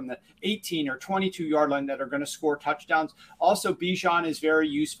come from the 18 or 22-yard line that are going to score touchdowns. Also, Bijan is very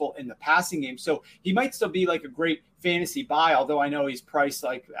useful in the passing game. So he might still be like a great fantasy buy, although I know he's priced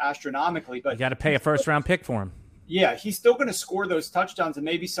like astronomically. But you got to pay a first-round pick for him. Yeah, he's still going to score those touchdowns, and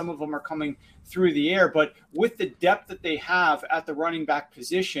maybe some of them are coming through the air. But with the depth that they have at the running back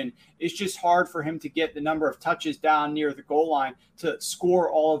position, it's just hard for him to get the number of touches down near the goal line to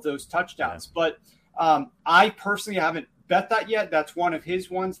score all of those touchdowns. Yeah. But I personally haven't bet that yet. That's one of his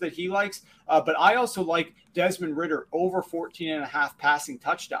ones that he likes. But I also like Desmond Ridder over 14.5 passing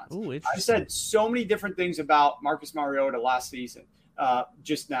touchdowns. Ooh, I said so many different things about Marcus Mariota last season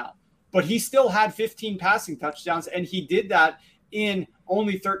just now. But he still had 15 passing touchdowns, and he did that in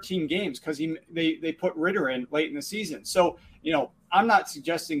only 13 games because they put Ridder in late in the season. So, I'm not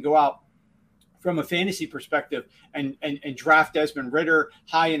suggesting go out from a fantasy perspective and draft Desmond Ridder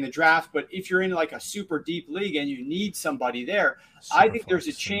high in the draft. But if you're in like a super deep league and you need somebody there, I think there's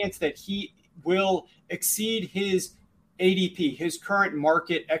a chance that he will exceed his ADP, his current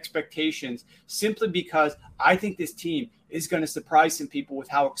market expectations, simply because I think this team is going to surprise some people with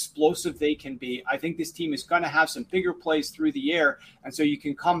how explosive they can be. I think this team is going to have some bigger plays through the air. And so you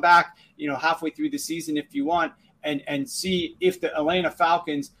can come back, halfway through the season if you want and see if the Atlanta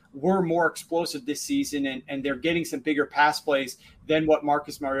Falcons were more explosive this season and they're getting some bigger pass plays than what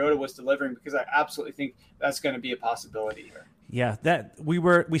Marcus Mariota was delivering, because I absolutely think that's going to be a possibility here. Yeah, that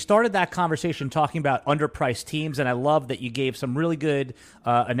we started that conversation talking about underpriced teams, and I love that you gave some really good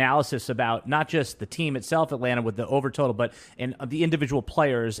analysis about not just the team itself, Atlanta, with the over total, but in the individual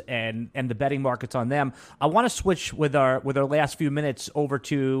players and the betting markets on them. I want to switch with our last few minutes over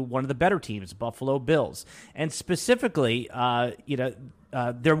to one of the better teams, Buffalo Bills, and specifically,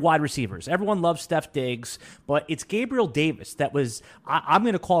 their wide receivers. Everyone loves Steph Diggs, but it's Gabriel Davis that was, I'm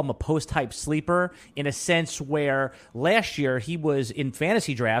going to call him a post-hype sleeper in a sense where last year he was in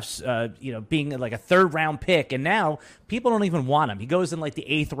fantasy drafts, being like a third-round pick, and now people don't even want him. He goes in like the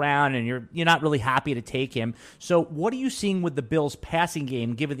 8th round, and you're not really happy to take him. So what are you seeing with the Bills' passing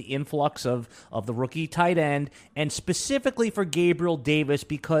game, given the influx of the rookie tight end, and specifically for Gabriel Davis,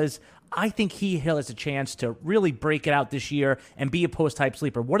 because I think he has a chance to really break it out this year and be a post-hype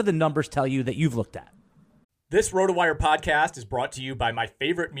sleeper. What do the numbers tell you that you've looked at? This RotoWire podcast is brought to you by my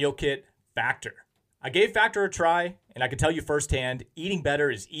favorite meal kit, Factor. I gave Factor a try, and I can tell you firsthand, eating better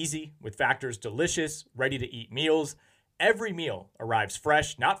is easy with Factor's delicious, ready-to-eat meals. Every meal arrives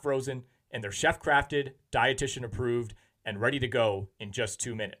fresh, not frozen, and they're chef-crafted, dietitian-approved, and ready to go in just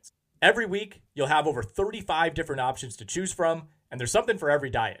 2 minutes. Every week, you'll have over 35 different options to choose from, and there's something for every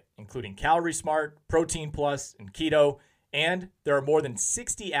diet, including Calorie Smart, Protein Plus, and Keto. And there are more than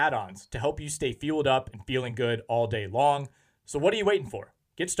 60 add-ons to help you stay fueled up and feeling good all day long. So what are you waiting for?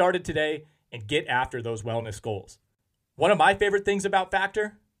 Get started today and get after those wellness goals. One of my favorite things about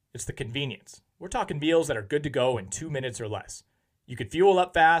Factor is the convenience. We're talking meals that are good to go in 2 minutes or less. You can fuel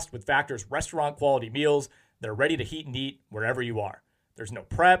up fast with Factor's restaurant-quality meals that are ready to heat and eat wherever you are. There's no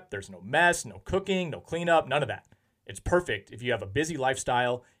prep, there's no mess, no cooking, no cleanup, none of that. It's perfect if you have a busy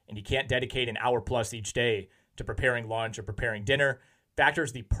lifestyle and you can't dedicate an hour plus each day to preparing lunch or preparing dinner. Factor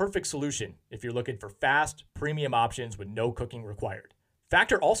is the perfect solution if you're looking for fast, premium options with no cooking required.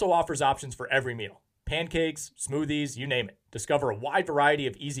 Factor also offers options for every meal. Pancakes, smoothies, you name it. Discover a wide variety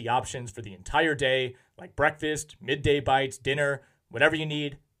of easy options for the entire day, like breakfast, midday bites, dinner, whatever you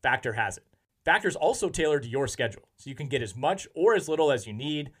need, Factor has it. Factor's also tailored to your schedule, so you can get as much or as little as you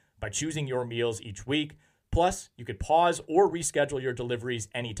need by choosing your meals each week. Plus, you could pause or reschedule your deliveries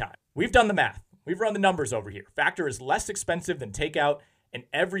anytime. We've done the math. We've run the numbers over here. Factor is less expensive than takeout, and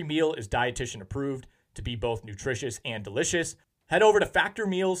every meal is dietitian approved to be both nutritious and delicious. Head over to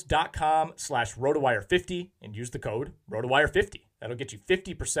factormeals.com/RotoWire50 and use the code RotoWire50. That'll get you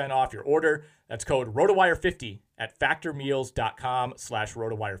 50% off your order. That's code RotoWire50 at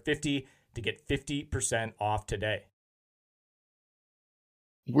factormeals.com/RotoWire50 to get 50% off today.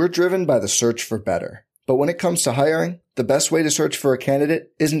 We're driven by the search for better. But when it comes to hiring, the best way to search for a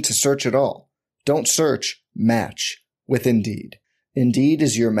candidate isn't to search at all. Don't search, match with Indeed. Indeed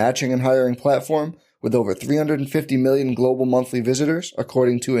is your matching and hiring platform with over 350 million global monthly visitors,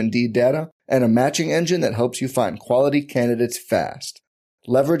 according to Indeed data, and a matching engine that helps you find quality candidates fast.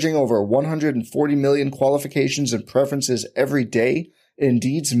 Leveraging over 140 million qualifications and preferences every day,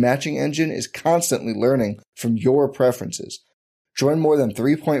 Indeed's matching engine is constantly learning from your preferences. Join more than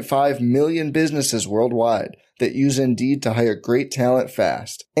 3.5 million businesses worldwide that use Indeed to hire great talent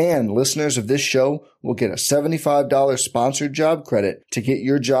fast. And listeners of this show will get a $75 sponsored job credit to get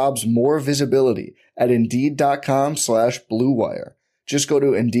your jobs more visibility at Indeed.com/Blue Wire. Just go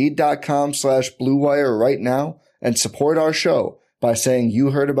to Indeed.com/Blue Wire right now and support our show by saying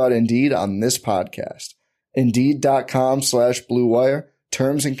you heard about Indeed on this podcast. Indeed.com/Blue Wire.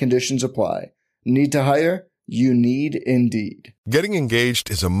 Terms and conditions apply. Need to hire? You need Indeed. Getting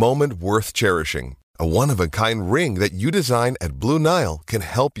engaged is a moment worth cherishing. A one-of-a-kind ring that you design at Blue Nile can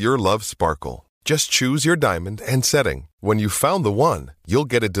help your love sparkle. Just choose your diamond and setting. When you've found the one, you'll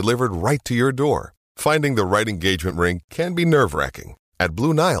get it delivered right to your door. Finding the right engagement ring can be nerve-wracking. At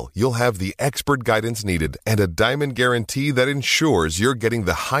Blue Nile, you'll have the expert guidance needed and a diamond guarantee that ensures you're getting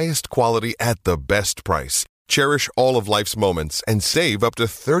the highest quality at the best price. Cherish all of life's moments and save up to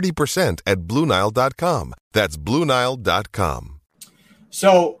 30% at BlueNile.com. That's BlueNile.com.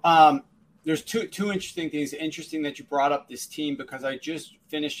 So there's two interesting things. Interesting that you brought up this team because I just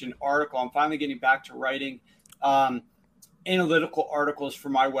finished an article. I'm finally getting back to writing analytical articles for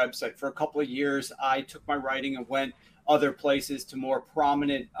my website. For a couple of years, I took my writing and went other places to more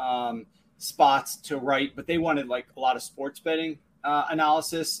prominent spots to write, but they wanted like a lot of sports betting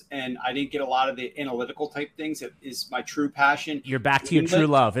analysis, and I didn't get a lot of the analytical type things. That is my true passion. You're back to your true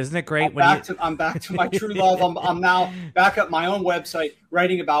love, isn't it great? I'm back to my true love. I'm now back at my own website,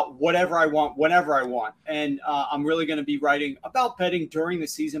 writing about whatever I want, whenever I want, and I'm really going to be writing about betting during the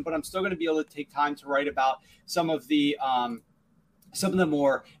season. But I'm still going to be able to take time to write about some of the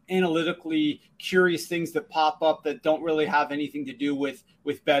more analytically curious things that pop up that don't really have anything to do with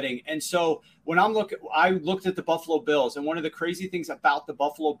betting. And so when I looked at the Buffalo Bills, and one of the crazy things about the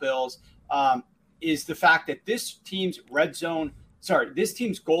Buffalo Bills is the fact that this team's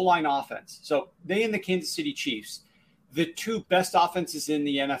goal line offense. So they and the Kansas City Chiefs, the two best offenses in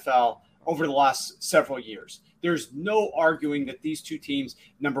the NFL over the last several years. There's no arguing that these two teams,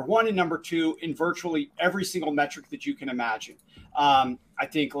 number one and number two, in virtually every single metric that you can imagine. I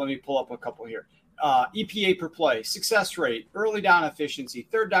think, let me pull up a couple here. EPA per play, success rate, early down efficiency,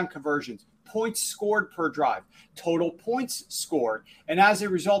 third down conversions, points scored per drive, total points scored. And as a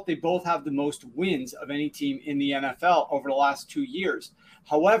result, they both have the most wins of any team in the NFL over the last 2 years.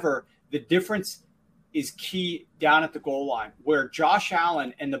 However, the difference is key down at the goal line, where Josh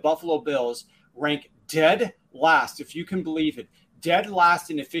Allen and the Buffalo Bills rank dead last, if you can believe it, dead last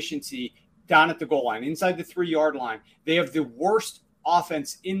in efficiency down at the goal line, inside the 3-yard line. They have the worst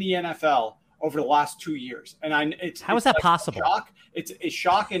offense in the NFL over the last 2 years. And how is that possible? It's a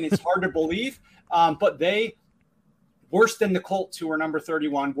shock, and it's hard to believe. But they, worse than the Colts, who are number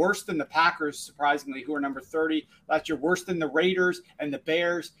 31, worse than the Packers, surprisingly, who are number 30 last year, worse than the Raiders and the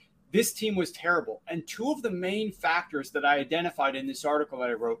Bears. This team was terrible. And two of the main factors that I identified in this article that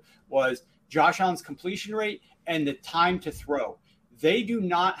I wrote was Josh Allen's completion rate and the time to throw. They do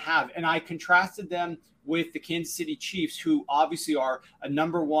not have, and I contrasted them with the Kansas City Chiefs, who obviously are a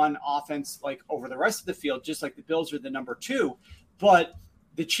number one offense, like over the rest of the field, just like the Bills are the number two. But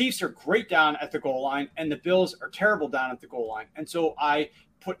the Chiefs are great down at the goal line, and the Bills are terrible down at the goal line. And so I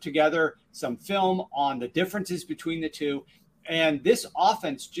put together some film on the differences between the two. And this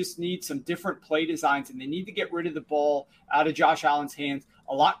offense just needs some different play designs, and they need to get rid of the ball out of Josh Allen's hands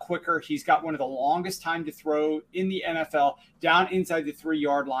a lot quicker. He's got one of the longest time to throw in the NFL down inside the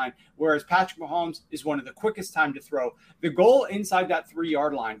 3-yard line, whereas Patrick Mahomes is one of the quickest time to throw. The goal inside that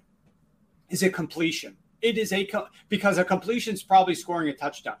 3-yard line is a completion. It is because a completion is probably scoring a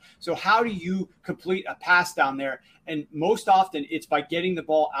touchdown. So how do you complete a pass down there? And most often it's by getting the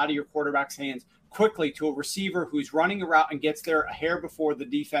ball out of your quarterback's hands quickly to a receiver who's running a route and gets there a hair before the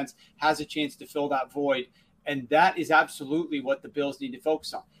defense has a chance to fill that void. And that is absolutely what the Bills need to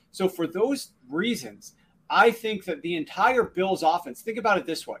focus on. So for those reasons, I think that the entire Bills offense, think about it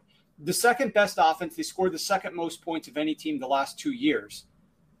this way. The second best offense, they scored the second most points of any team the last 2 years,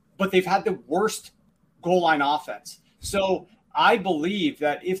 but they've had the worst goal line offense. So I believe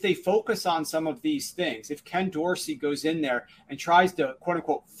that if they focus on some of these things, if Ken Dorsey goes in there and tries to, quote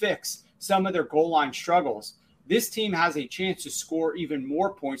unquote, fix some of their goal line struggles, this team has a chance to score even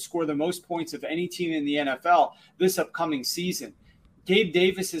more points, score the most points of any team in the NFL this upcoming season. Gabe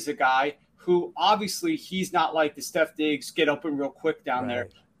Davis is a guy who obviously he's not like the Steph Diggs, get open real quick down there,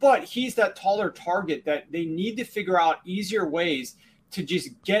 but he's that taller target that they need to figure out easier ways to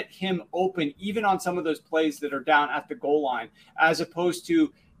just get him open, even on some of those plays that are down at the goal line, as opposed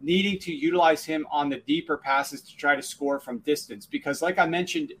to needing to utilize him on the deeper passes to try to score from distance. Because like I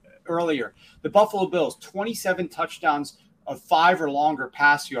mentioned earlier, the Buffalo Bills, 27 touchdowns of 5 or longer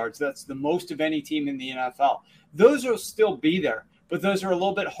pass yards. That's the most of any team in the NFL. Those will still be there, but those are a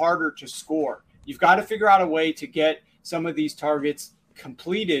little bit harder to score. You've got to figure out a way to get some of these targets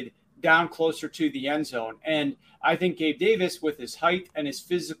completed down closer to the end zone. And I think Gabe Davis, with his height and his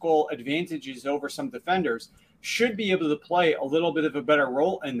physical advantages over some defenders, should be able to play a little bit of a better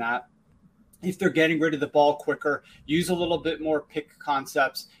role in that if they're getting rid of the ball quicker, use a little bit more pick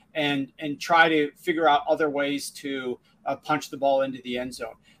concepts, and try to figure out other ways to punch the ball into the end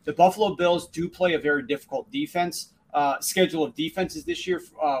zone. The Buffalo Bills do play a very difficult defense schedule of defenses this year.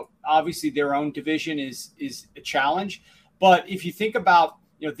 Obviously, their own division is a challenge. But if you think about,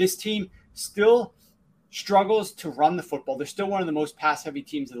 this team still struggles to run the football. They're still one of the most pass-heavy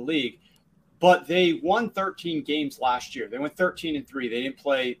teams in the league. But they won 13 games last year. They went 13-3. They didn't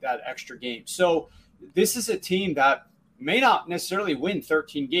play that extra game. So this is a team that may not necessarily win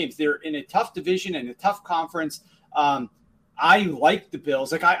 13 games. They're in a tough division and a tough conference. I like the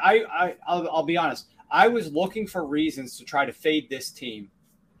Bills. Like I'll be honest. I was looking for reasons to try to fade this team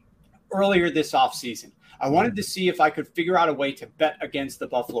earlier this offseason. I wanted to see if I could figure out a way to bet against the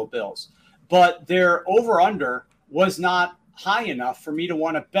Buffalo Bills. But their over-under was not high enough for me to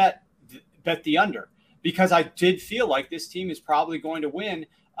want to bet the under, because I did feel like this team is probably going to win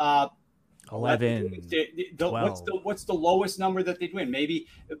 11. What's the lowest number that they'd win? Maybe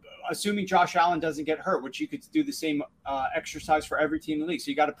assuming Josh Allen doesn't get hurt, which you could do the same exercise for every team in the league.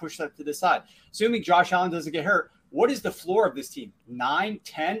 So you got to push that to the side. Assuming Josh Allen doesn't get hurt, what is the floor of this team? 9,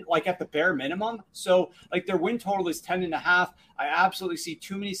 10, like at the bare minimum? So like their win total is 10.5. I absolutely see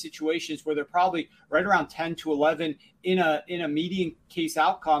too many situations where they're probably right around 10 to 11 in a median case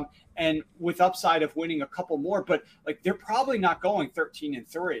outcome, and with upside of winning a couple more. But like they're probably not going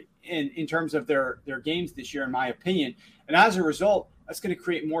 13-3 in terms of their games this year, in my opinion. And as a result, that's going to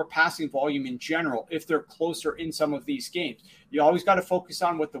create more passing volume in general if they're closer in some of these games. You always got to focus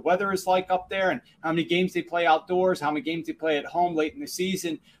on what the weather is like up there and how many games they play outdoors, how many games they play at home late in the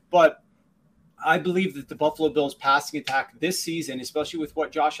season. But I believe that the Buffalo Bills passing attack this season, especially with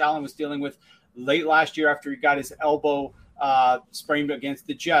what Josh Allen was dealing with late last year after he got his elbow sprained against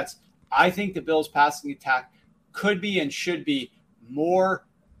the Jets, I think the Bills passing attack could be and should be more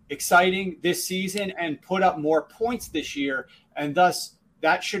exciting this season and put up more points this year. And thus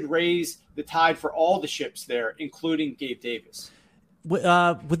that should raise the tide for all the ships there, including Gabe Davis.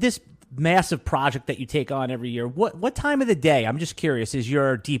 With this massive project that you take on every year, what time of the day, I'm just curious, is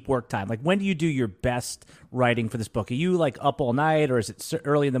your deep work time? Like, when do you do your best writing for this book? Are you like up all night, or is it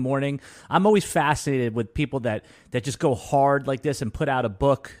early in the morning? I'm always fascinated with people that just go hard like this and put out a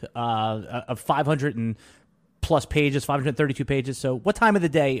book of 500 and plus pages, 532 pages. So what time of the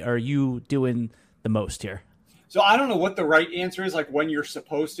day are you doing the most here? So I don't know what the right answer is, like when you're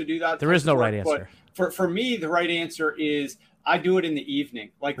supposed to do that. There is no right answer. But for me, the right answer is I do it in the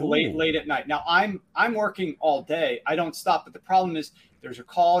evening, like late at night. Now I'm working all day. I don't stop. But the problem is there's a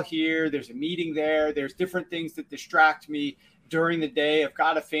call here, there's a meeting there, there's different things that distract me during the day. I've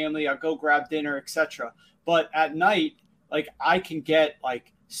got a family, I'll go grab dinner, etc. But at night, like I can get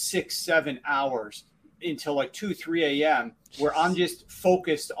like 6-7 hours until like 2-3 a.m. where I'm just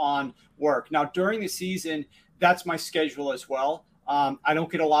focused on work. Now during the season, that's my schedule as well. I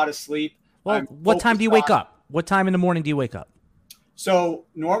don't get a lot of sleep. Well, what time do you wake up? What time in the morning do you wake up? So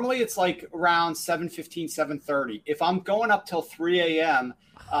normally it's like around 7:15, 7:30. If I'm going up till 3 a.m.,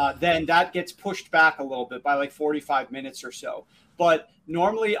 then that gets pushed back a little bit by like 45 minutes or so. But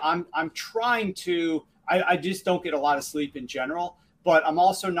normally I'm trying to, I just don't get a lot of sleep in general. But I'm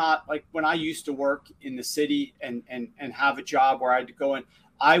also not like when I used to work in the city and have a job where I had to go in.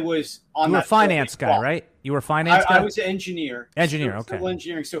 I was on You were that a finance guy, right? You were a finance guy? I was an engineer. Engineer, okay. Civil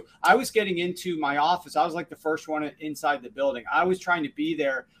engineering. So I was getting into my office. I was like the first one inside the building. I was trying to be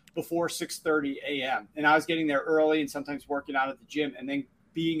there before 6:30 a.m. And I was getting there early and sometimes working out at the gym and then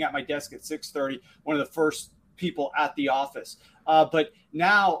being at my desk at 6:30, one of the first people at the office. But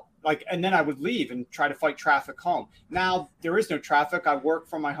now, and then I would leave and try to fight traffic home. Now there is no traffic. I work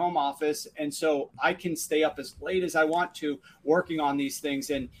from my home office. And so I can stay up as late as I want to working on these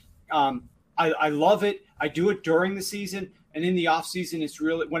things. And I love it. I do it during the season, and in the off season, it's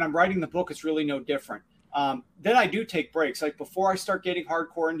really, when I'm writing the book, it's really no different. Then I do take breaks. Like before I start getting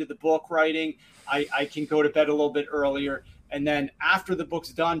hardcore into the book writing, I can go to bed a little bit earlier. And then after the book's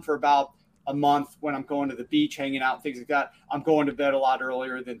done for about a month, when I'm going to the beach, hanging out, things like that, I'm going to bed a lot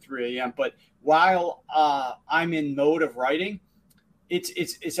earlier than 3 a.m. But while I'm in mode of writing,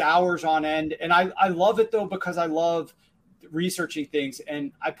 it's hours on end. And I love it though, because I love researching things,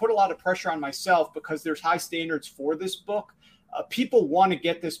 and I put a lot of pressure on myself because there's high standards for this book. People want to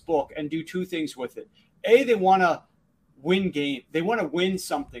get this book and do two things with it. A, they want to they want to win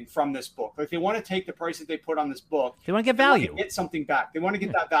something from this book. Like they want to take the price that they put on this book. They want to get value. They want to get something back. They want to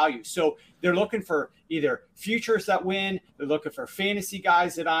get that value. So they're looking for either futures that win. They're looking for fantasy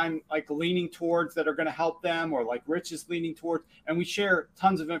guys that I'm like leaning towards that are going to help them, or like Rich is leaning towards. And we share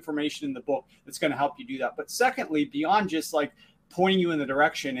tons of information in the book that's going to help you do that. But secondly, beyond just like pointing you in the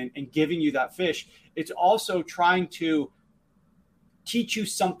direction and giving you that fish, it's also trying to teach you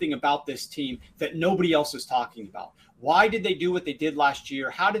something about this team that nobody else is talking about. Why did they do what they did last year?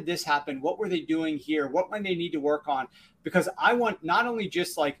 How did this happen? What were they doing here? What might they need to work on? Because I want not only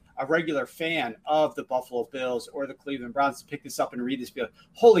just like a regular fan of the Buffalo Bills or the Cleveland Browns to pick this up and read this, be like,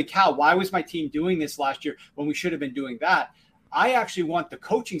 holy cow, why was my team doing this last year when we should have been doing that? I actually want the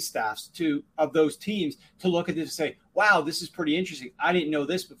coaching staffs of those teams to look at this and say, wow, this is pretty interesting. I didn't know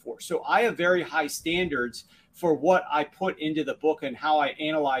this before. So I have very high standards for what I put into the book and how I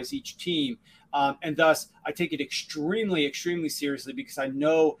analyze each team. And thus, I take it extremely, extremely seriously, because I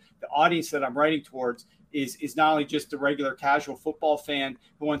know the audience that I'm writing towards is not only just the regular casual football fan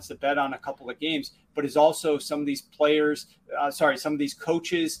who wants to bet on a couple of games, but is also some of these players, some of these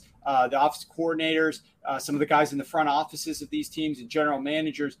coaches, the office coordinators, some of the guys in the front offices of these teams and general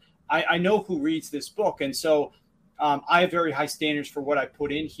managers. I know who reads this book. And so I have very high standards for what I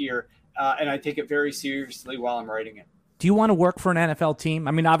put in here, and I take it very seriously while I'm writing it. Do you want to work for an NFL team?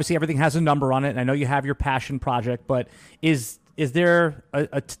 I mean, obviously everything has a number on it, and I know you have your passion project, but is there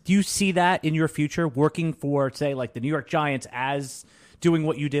do you see that in your future, working for, say, like the New York Giants as doing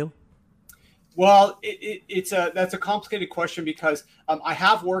what you do? Well, that's a complicated question, because I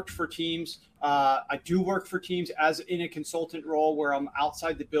have worked for teams. I do work for teams as in a consultant role where I'm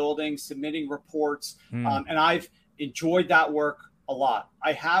outside the building submitting reports, and I've enjoyed that work a lot.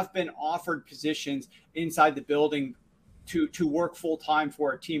 I have been offered positions inside the building to work full time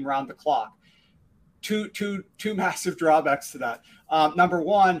for a team around the clock. Two massive drawbacks to that. Number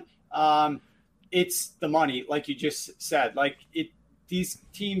one, it's the money, like you just said. Like these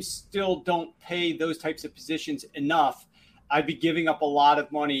teams still don't pay those types of positions enough, I'd be giving up a lot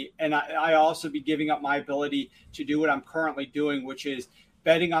of money. And I also be giving up my ability to do what I'm currently doing, which is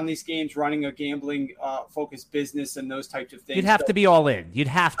betting on these games, running a gambling focused business and those types of things. You'd have to be all in. I'd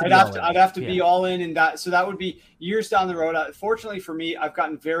have to be all in. And that would be years down the road. Fortunately for me, I've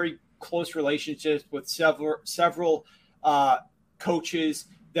gotten very close relationships with several coaches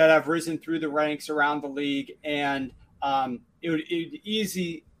that have risen through the ranks around the league. And it would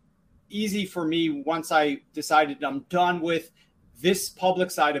be easy for me once I decided I'm done with this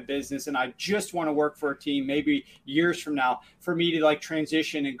public side of business and I just want to work for a team maybe years from now, for me to like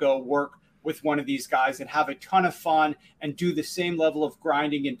transition and go work with one of these guys and have a ton of fun and do the same level of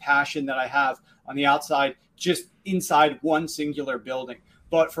grinding and passion that I have on the outside, just inside one singular building.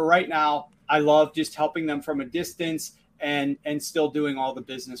 But for right now, I love just helping them from a distance and still doing all the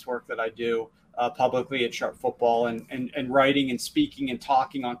business work that I do publicly at Sharp Football and writing and speaking and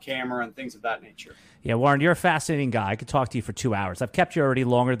talking on camera and things of that nature. Yeah, Warren, you're a fascinating guy. I could talk to you for 2 hours. I've kept you already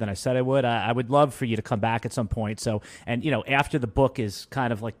longer than I said I would. I would love for you to come back at some point. So, and, after the book is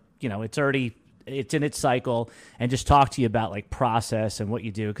kind of like, it's in its cycle, and just talk to you about like process and what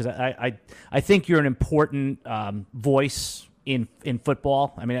you do. Because I think you're an important voice in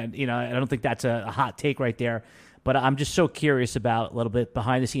football. I mean, I don't think that's a hot take right there. But I'm just so curious about a little bit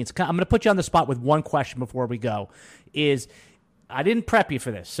behind the scenes. I'm going to put you on the spot with one question before we go. I didn't prep you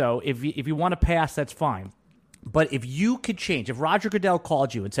for this, so if you want to pass, that's fine. But if you could change, if Roger Goodell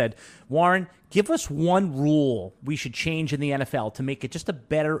called you and said, Warren, give us one rule we should change in the NFL to make it just a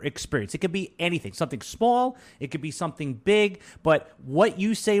better experience. It could be anything, something small, it could be something big, but what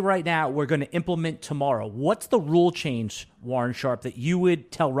you say right now, we're going to implement tomorrow. What's the rule change, Warren Sharp, that you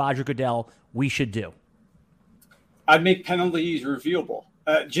would tell Roger Goodell we should do? I'd make penalties reviewable.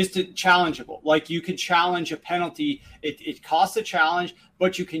 Just challengeable. Like you could challenge a penalty. It costs a challenge,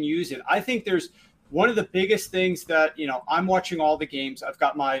 but you can use it. I think there's one of the biggest things that, I'm watching all the games. I've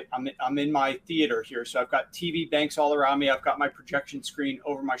got I'm in my theater here. So I've got TV banks all around me. I've got my projection screen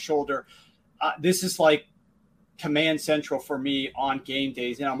over my shoulder. This is like command central for me on game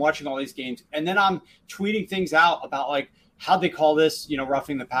days. And I'm watching all these games. And then I'm tweeting things out about like how they call this,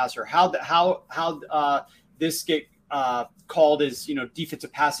 roughing the passer, how this get called as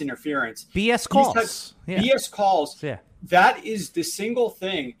defensive pass interference. BS calls. BS calls. Yeah. That is the single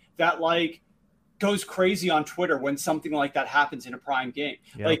thing that like goes crazy on Twitter when something like that happens in a prime game.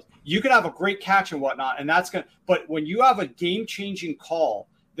 Yep. Like you could have a great catch and whatnot, and but when you have a game-changing call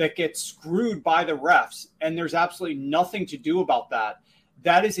that gets screwed by the refs and there's absolutely nothing to do about that,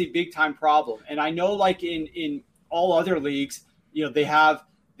 that is a big time problem. And I know like in all other leagues,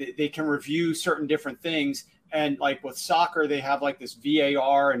 they can review certain different things. And like with soccer, they have like this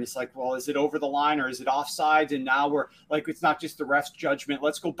VAR and it's like, well, is it over the line or is it offsides? And now we're like, it's not just the ref's judgment.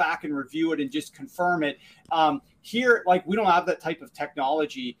 Let's go back and review it and just confirm it. Here, like we don't have that type of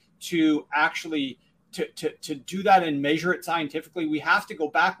technology to actually to do that and measure it scientifically. We have to go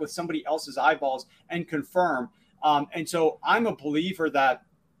back with somebody else's eyeballs and confirm. And so I'm a believer that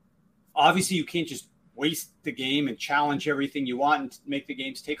obviously you can't just waste the game and challenge everything you want and make the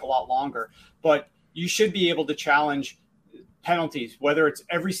games take a lot longer. But you should be able to challenge penalties, whether it's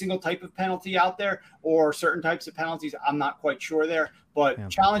every single type of penalty out there or certain types of penalties. I'm not quite sure there, but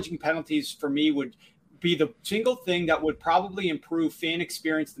challenging penalties for me would be the single thing that would probably improve fan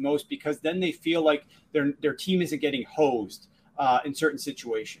experience the most, because then they feel like their team isn't getting hosed in certain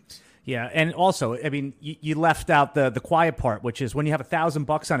situations. Yeah, and also, I mean, you left out the quiet part, which is when you have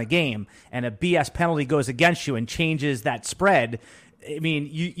 $1,000 on a game and a BS penalty goes against you and changes that spread. I mean,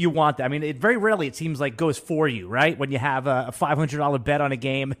 you want that. I mean, very rarely it seems like goes for you, right? When you have a $500 bet on a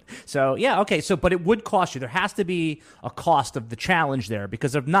game. So, yeah, okay. So, but it would cost you. There has to be a cost of the challenge there,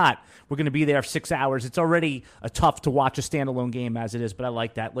 because if not, we're going to be there for 6 hours. It's already tough to watch a standalone game as it is, but I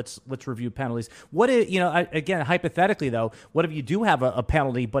like that. Let's review penalties. Again, hypothetically though, what if you do have a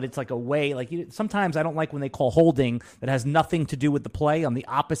penalty, but it's like a way, like sometimes I don't like when they call holding that has nothing to do with the play on the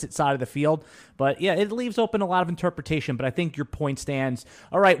opposite side of the field. But yeah, it leaves open a lot of interpretation, but I think your point stands.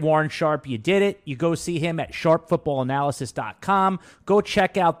 All right, Warren Sharp, you did it. You go see him at sharpfootballanalysis.com. Go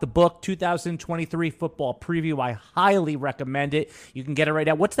check out the book, 2023 Football Preview. I highly recommend it. You can get it right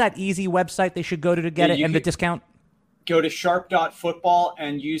now. What's that easy website they should go to get it and the discount? Go to sharp.football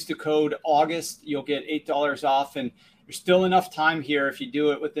and use the code August. You'll get $8 off, and there's still enough time here if you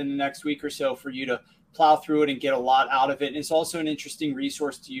do it within the next week or so for you to plow through it and get a lot out of it. And it's also an interesting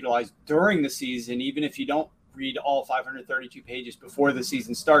resource to utilize during the season, even if you don't read all 532 pages before the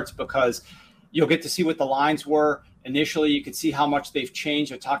season starts, because you'll get to see what the lines were initially. You could see how much they've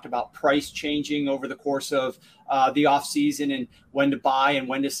changed. I talked about price changing over the course of the off season and when to buy and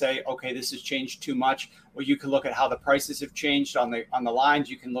when to say, okay, this has changed too much. Well, you can look at how the prices have changed on the lines.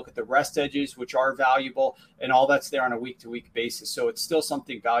 You can look at the rest edges, which are valuable, and all that's there on a week-to-week basis. So it's still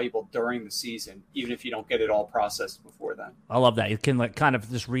something valuable during the season, even if you don't get it all processed before then. I love that. You can kind of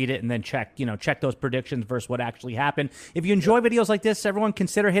just read it and then check those predictions versus what actually happened. If you enjoy videos like this, everyone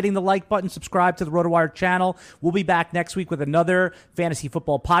consider hitting the like button, subscribe to the RotoWire channel. We'll be back next week with another fantasy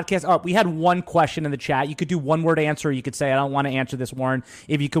football podcast. Oh, we had one question in the chat. You could do one-word answer. You could say, I don't want to answer this, Warren.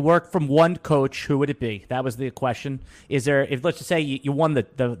 If you could work from one coach, who would it be? That was the question. Is there, if let's just say you won the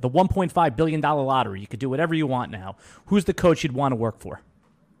 $1.5 billion lottery, you could do whatever you want now. Who's the coach you'd want to work for?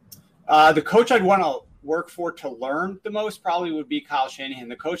 The coach I'd want to work for to learn the most probably would be Kyle Shanahan.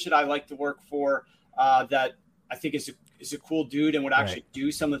 The coach that I like to work for that I think is a cool dude and would actually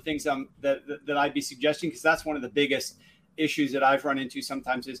do some of the things that I'd be suggesting, because that's one of the biggest issues that I've run into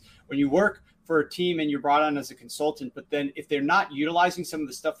sometimes is when you work for a team and you're brought on as a consultant, but then if they're not utilizing some of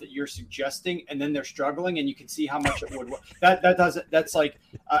the stuff that you're suggesting and then they're struggling and you can see how much it would work, that's like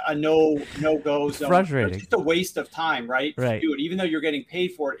a no-go zone. Frustrating. It's just a waste of time, right? Right. To do it. Even though you're getting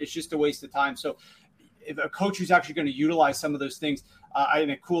paid for it, it's just a waste of time. So if a coach who's actually going to utilize some of those things,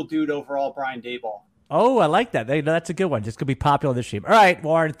 and a cool dude overall, Brian Daboll. Oh, I like that. That's a good one. Just going to be popular this year. All right,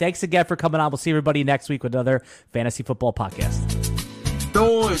 Warren, thanks again for coming on. We'll see everybody next week with another fantasy football podcast.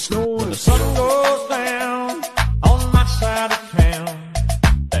 When the sun goes down on my side of town,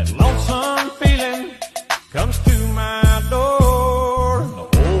 that lonesome feeling comes to my door, and the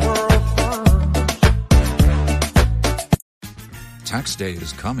whole world turns. Tax day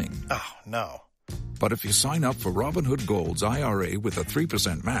is coming. Oh, no. But if you sign up for Robinhood Gold's IRA with a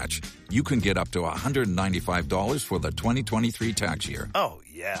 3% match, you can get up to $195 for the 2023 tax year. Oh,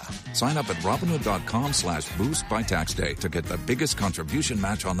 yeah. Sign up at Robinhood.com/boost by tax day to get the biggest contribution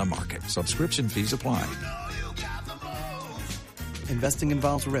match on the market. Subscription fees apply. Investing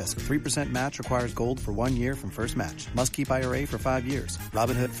involves risk. 3% match requires gold for 1 year from first match. Must keep IRA for 5 years.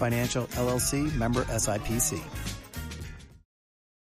 Robinhood Financial, LLC, member SIPC.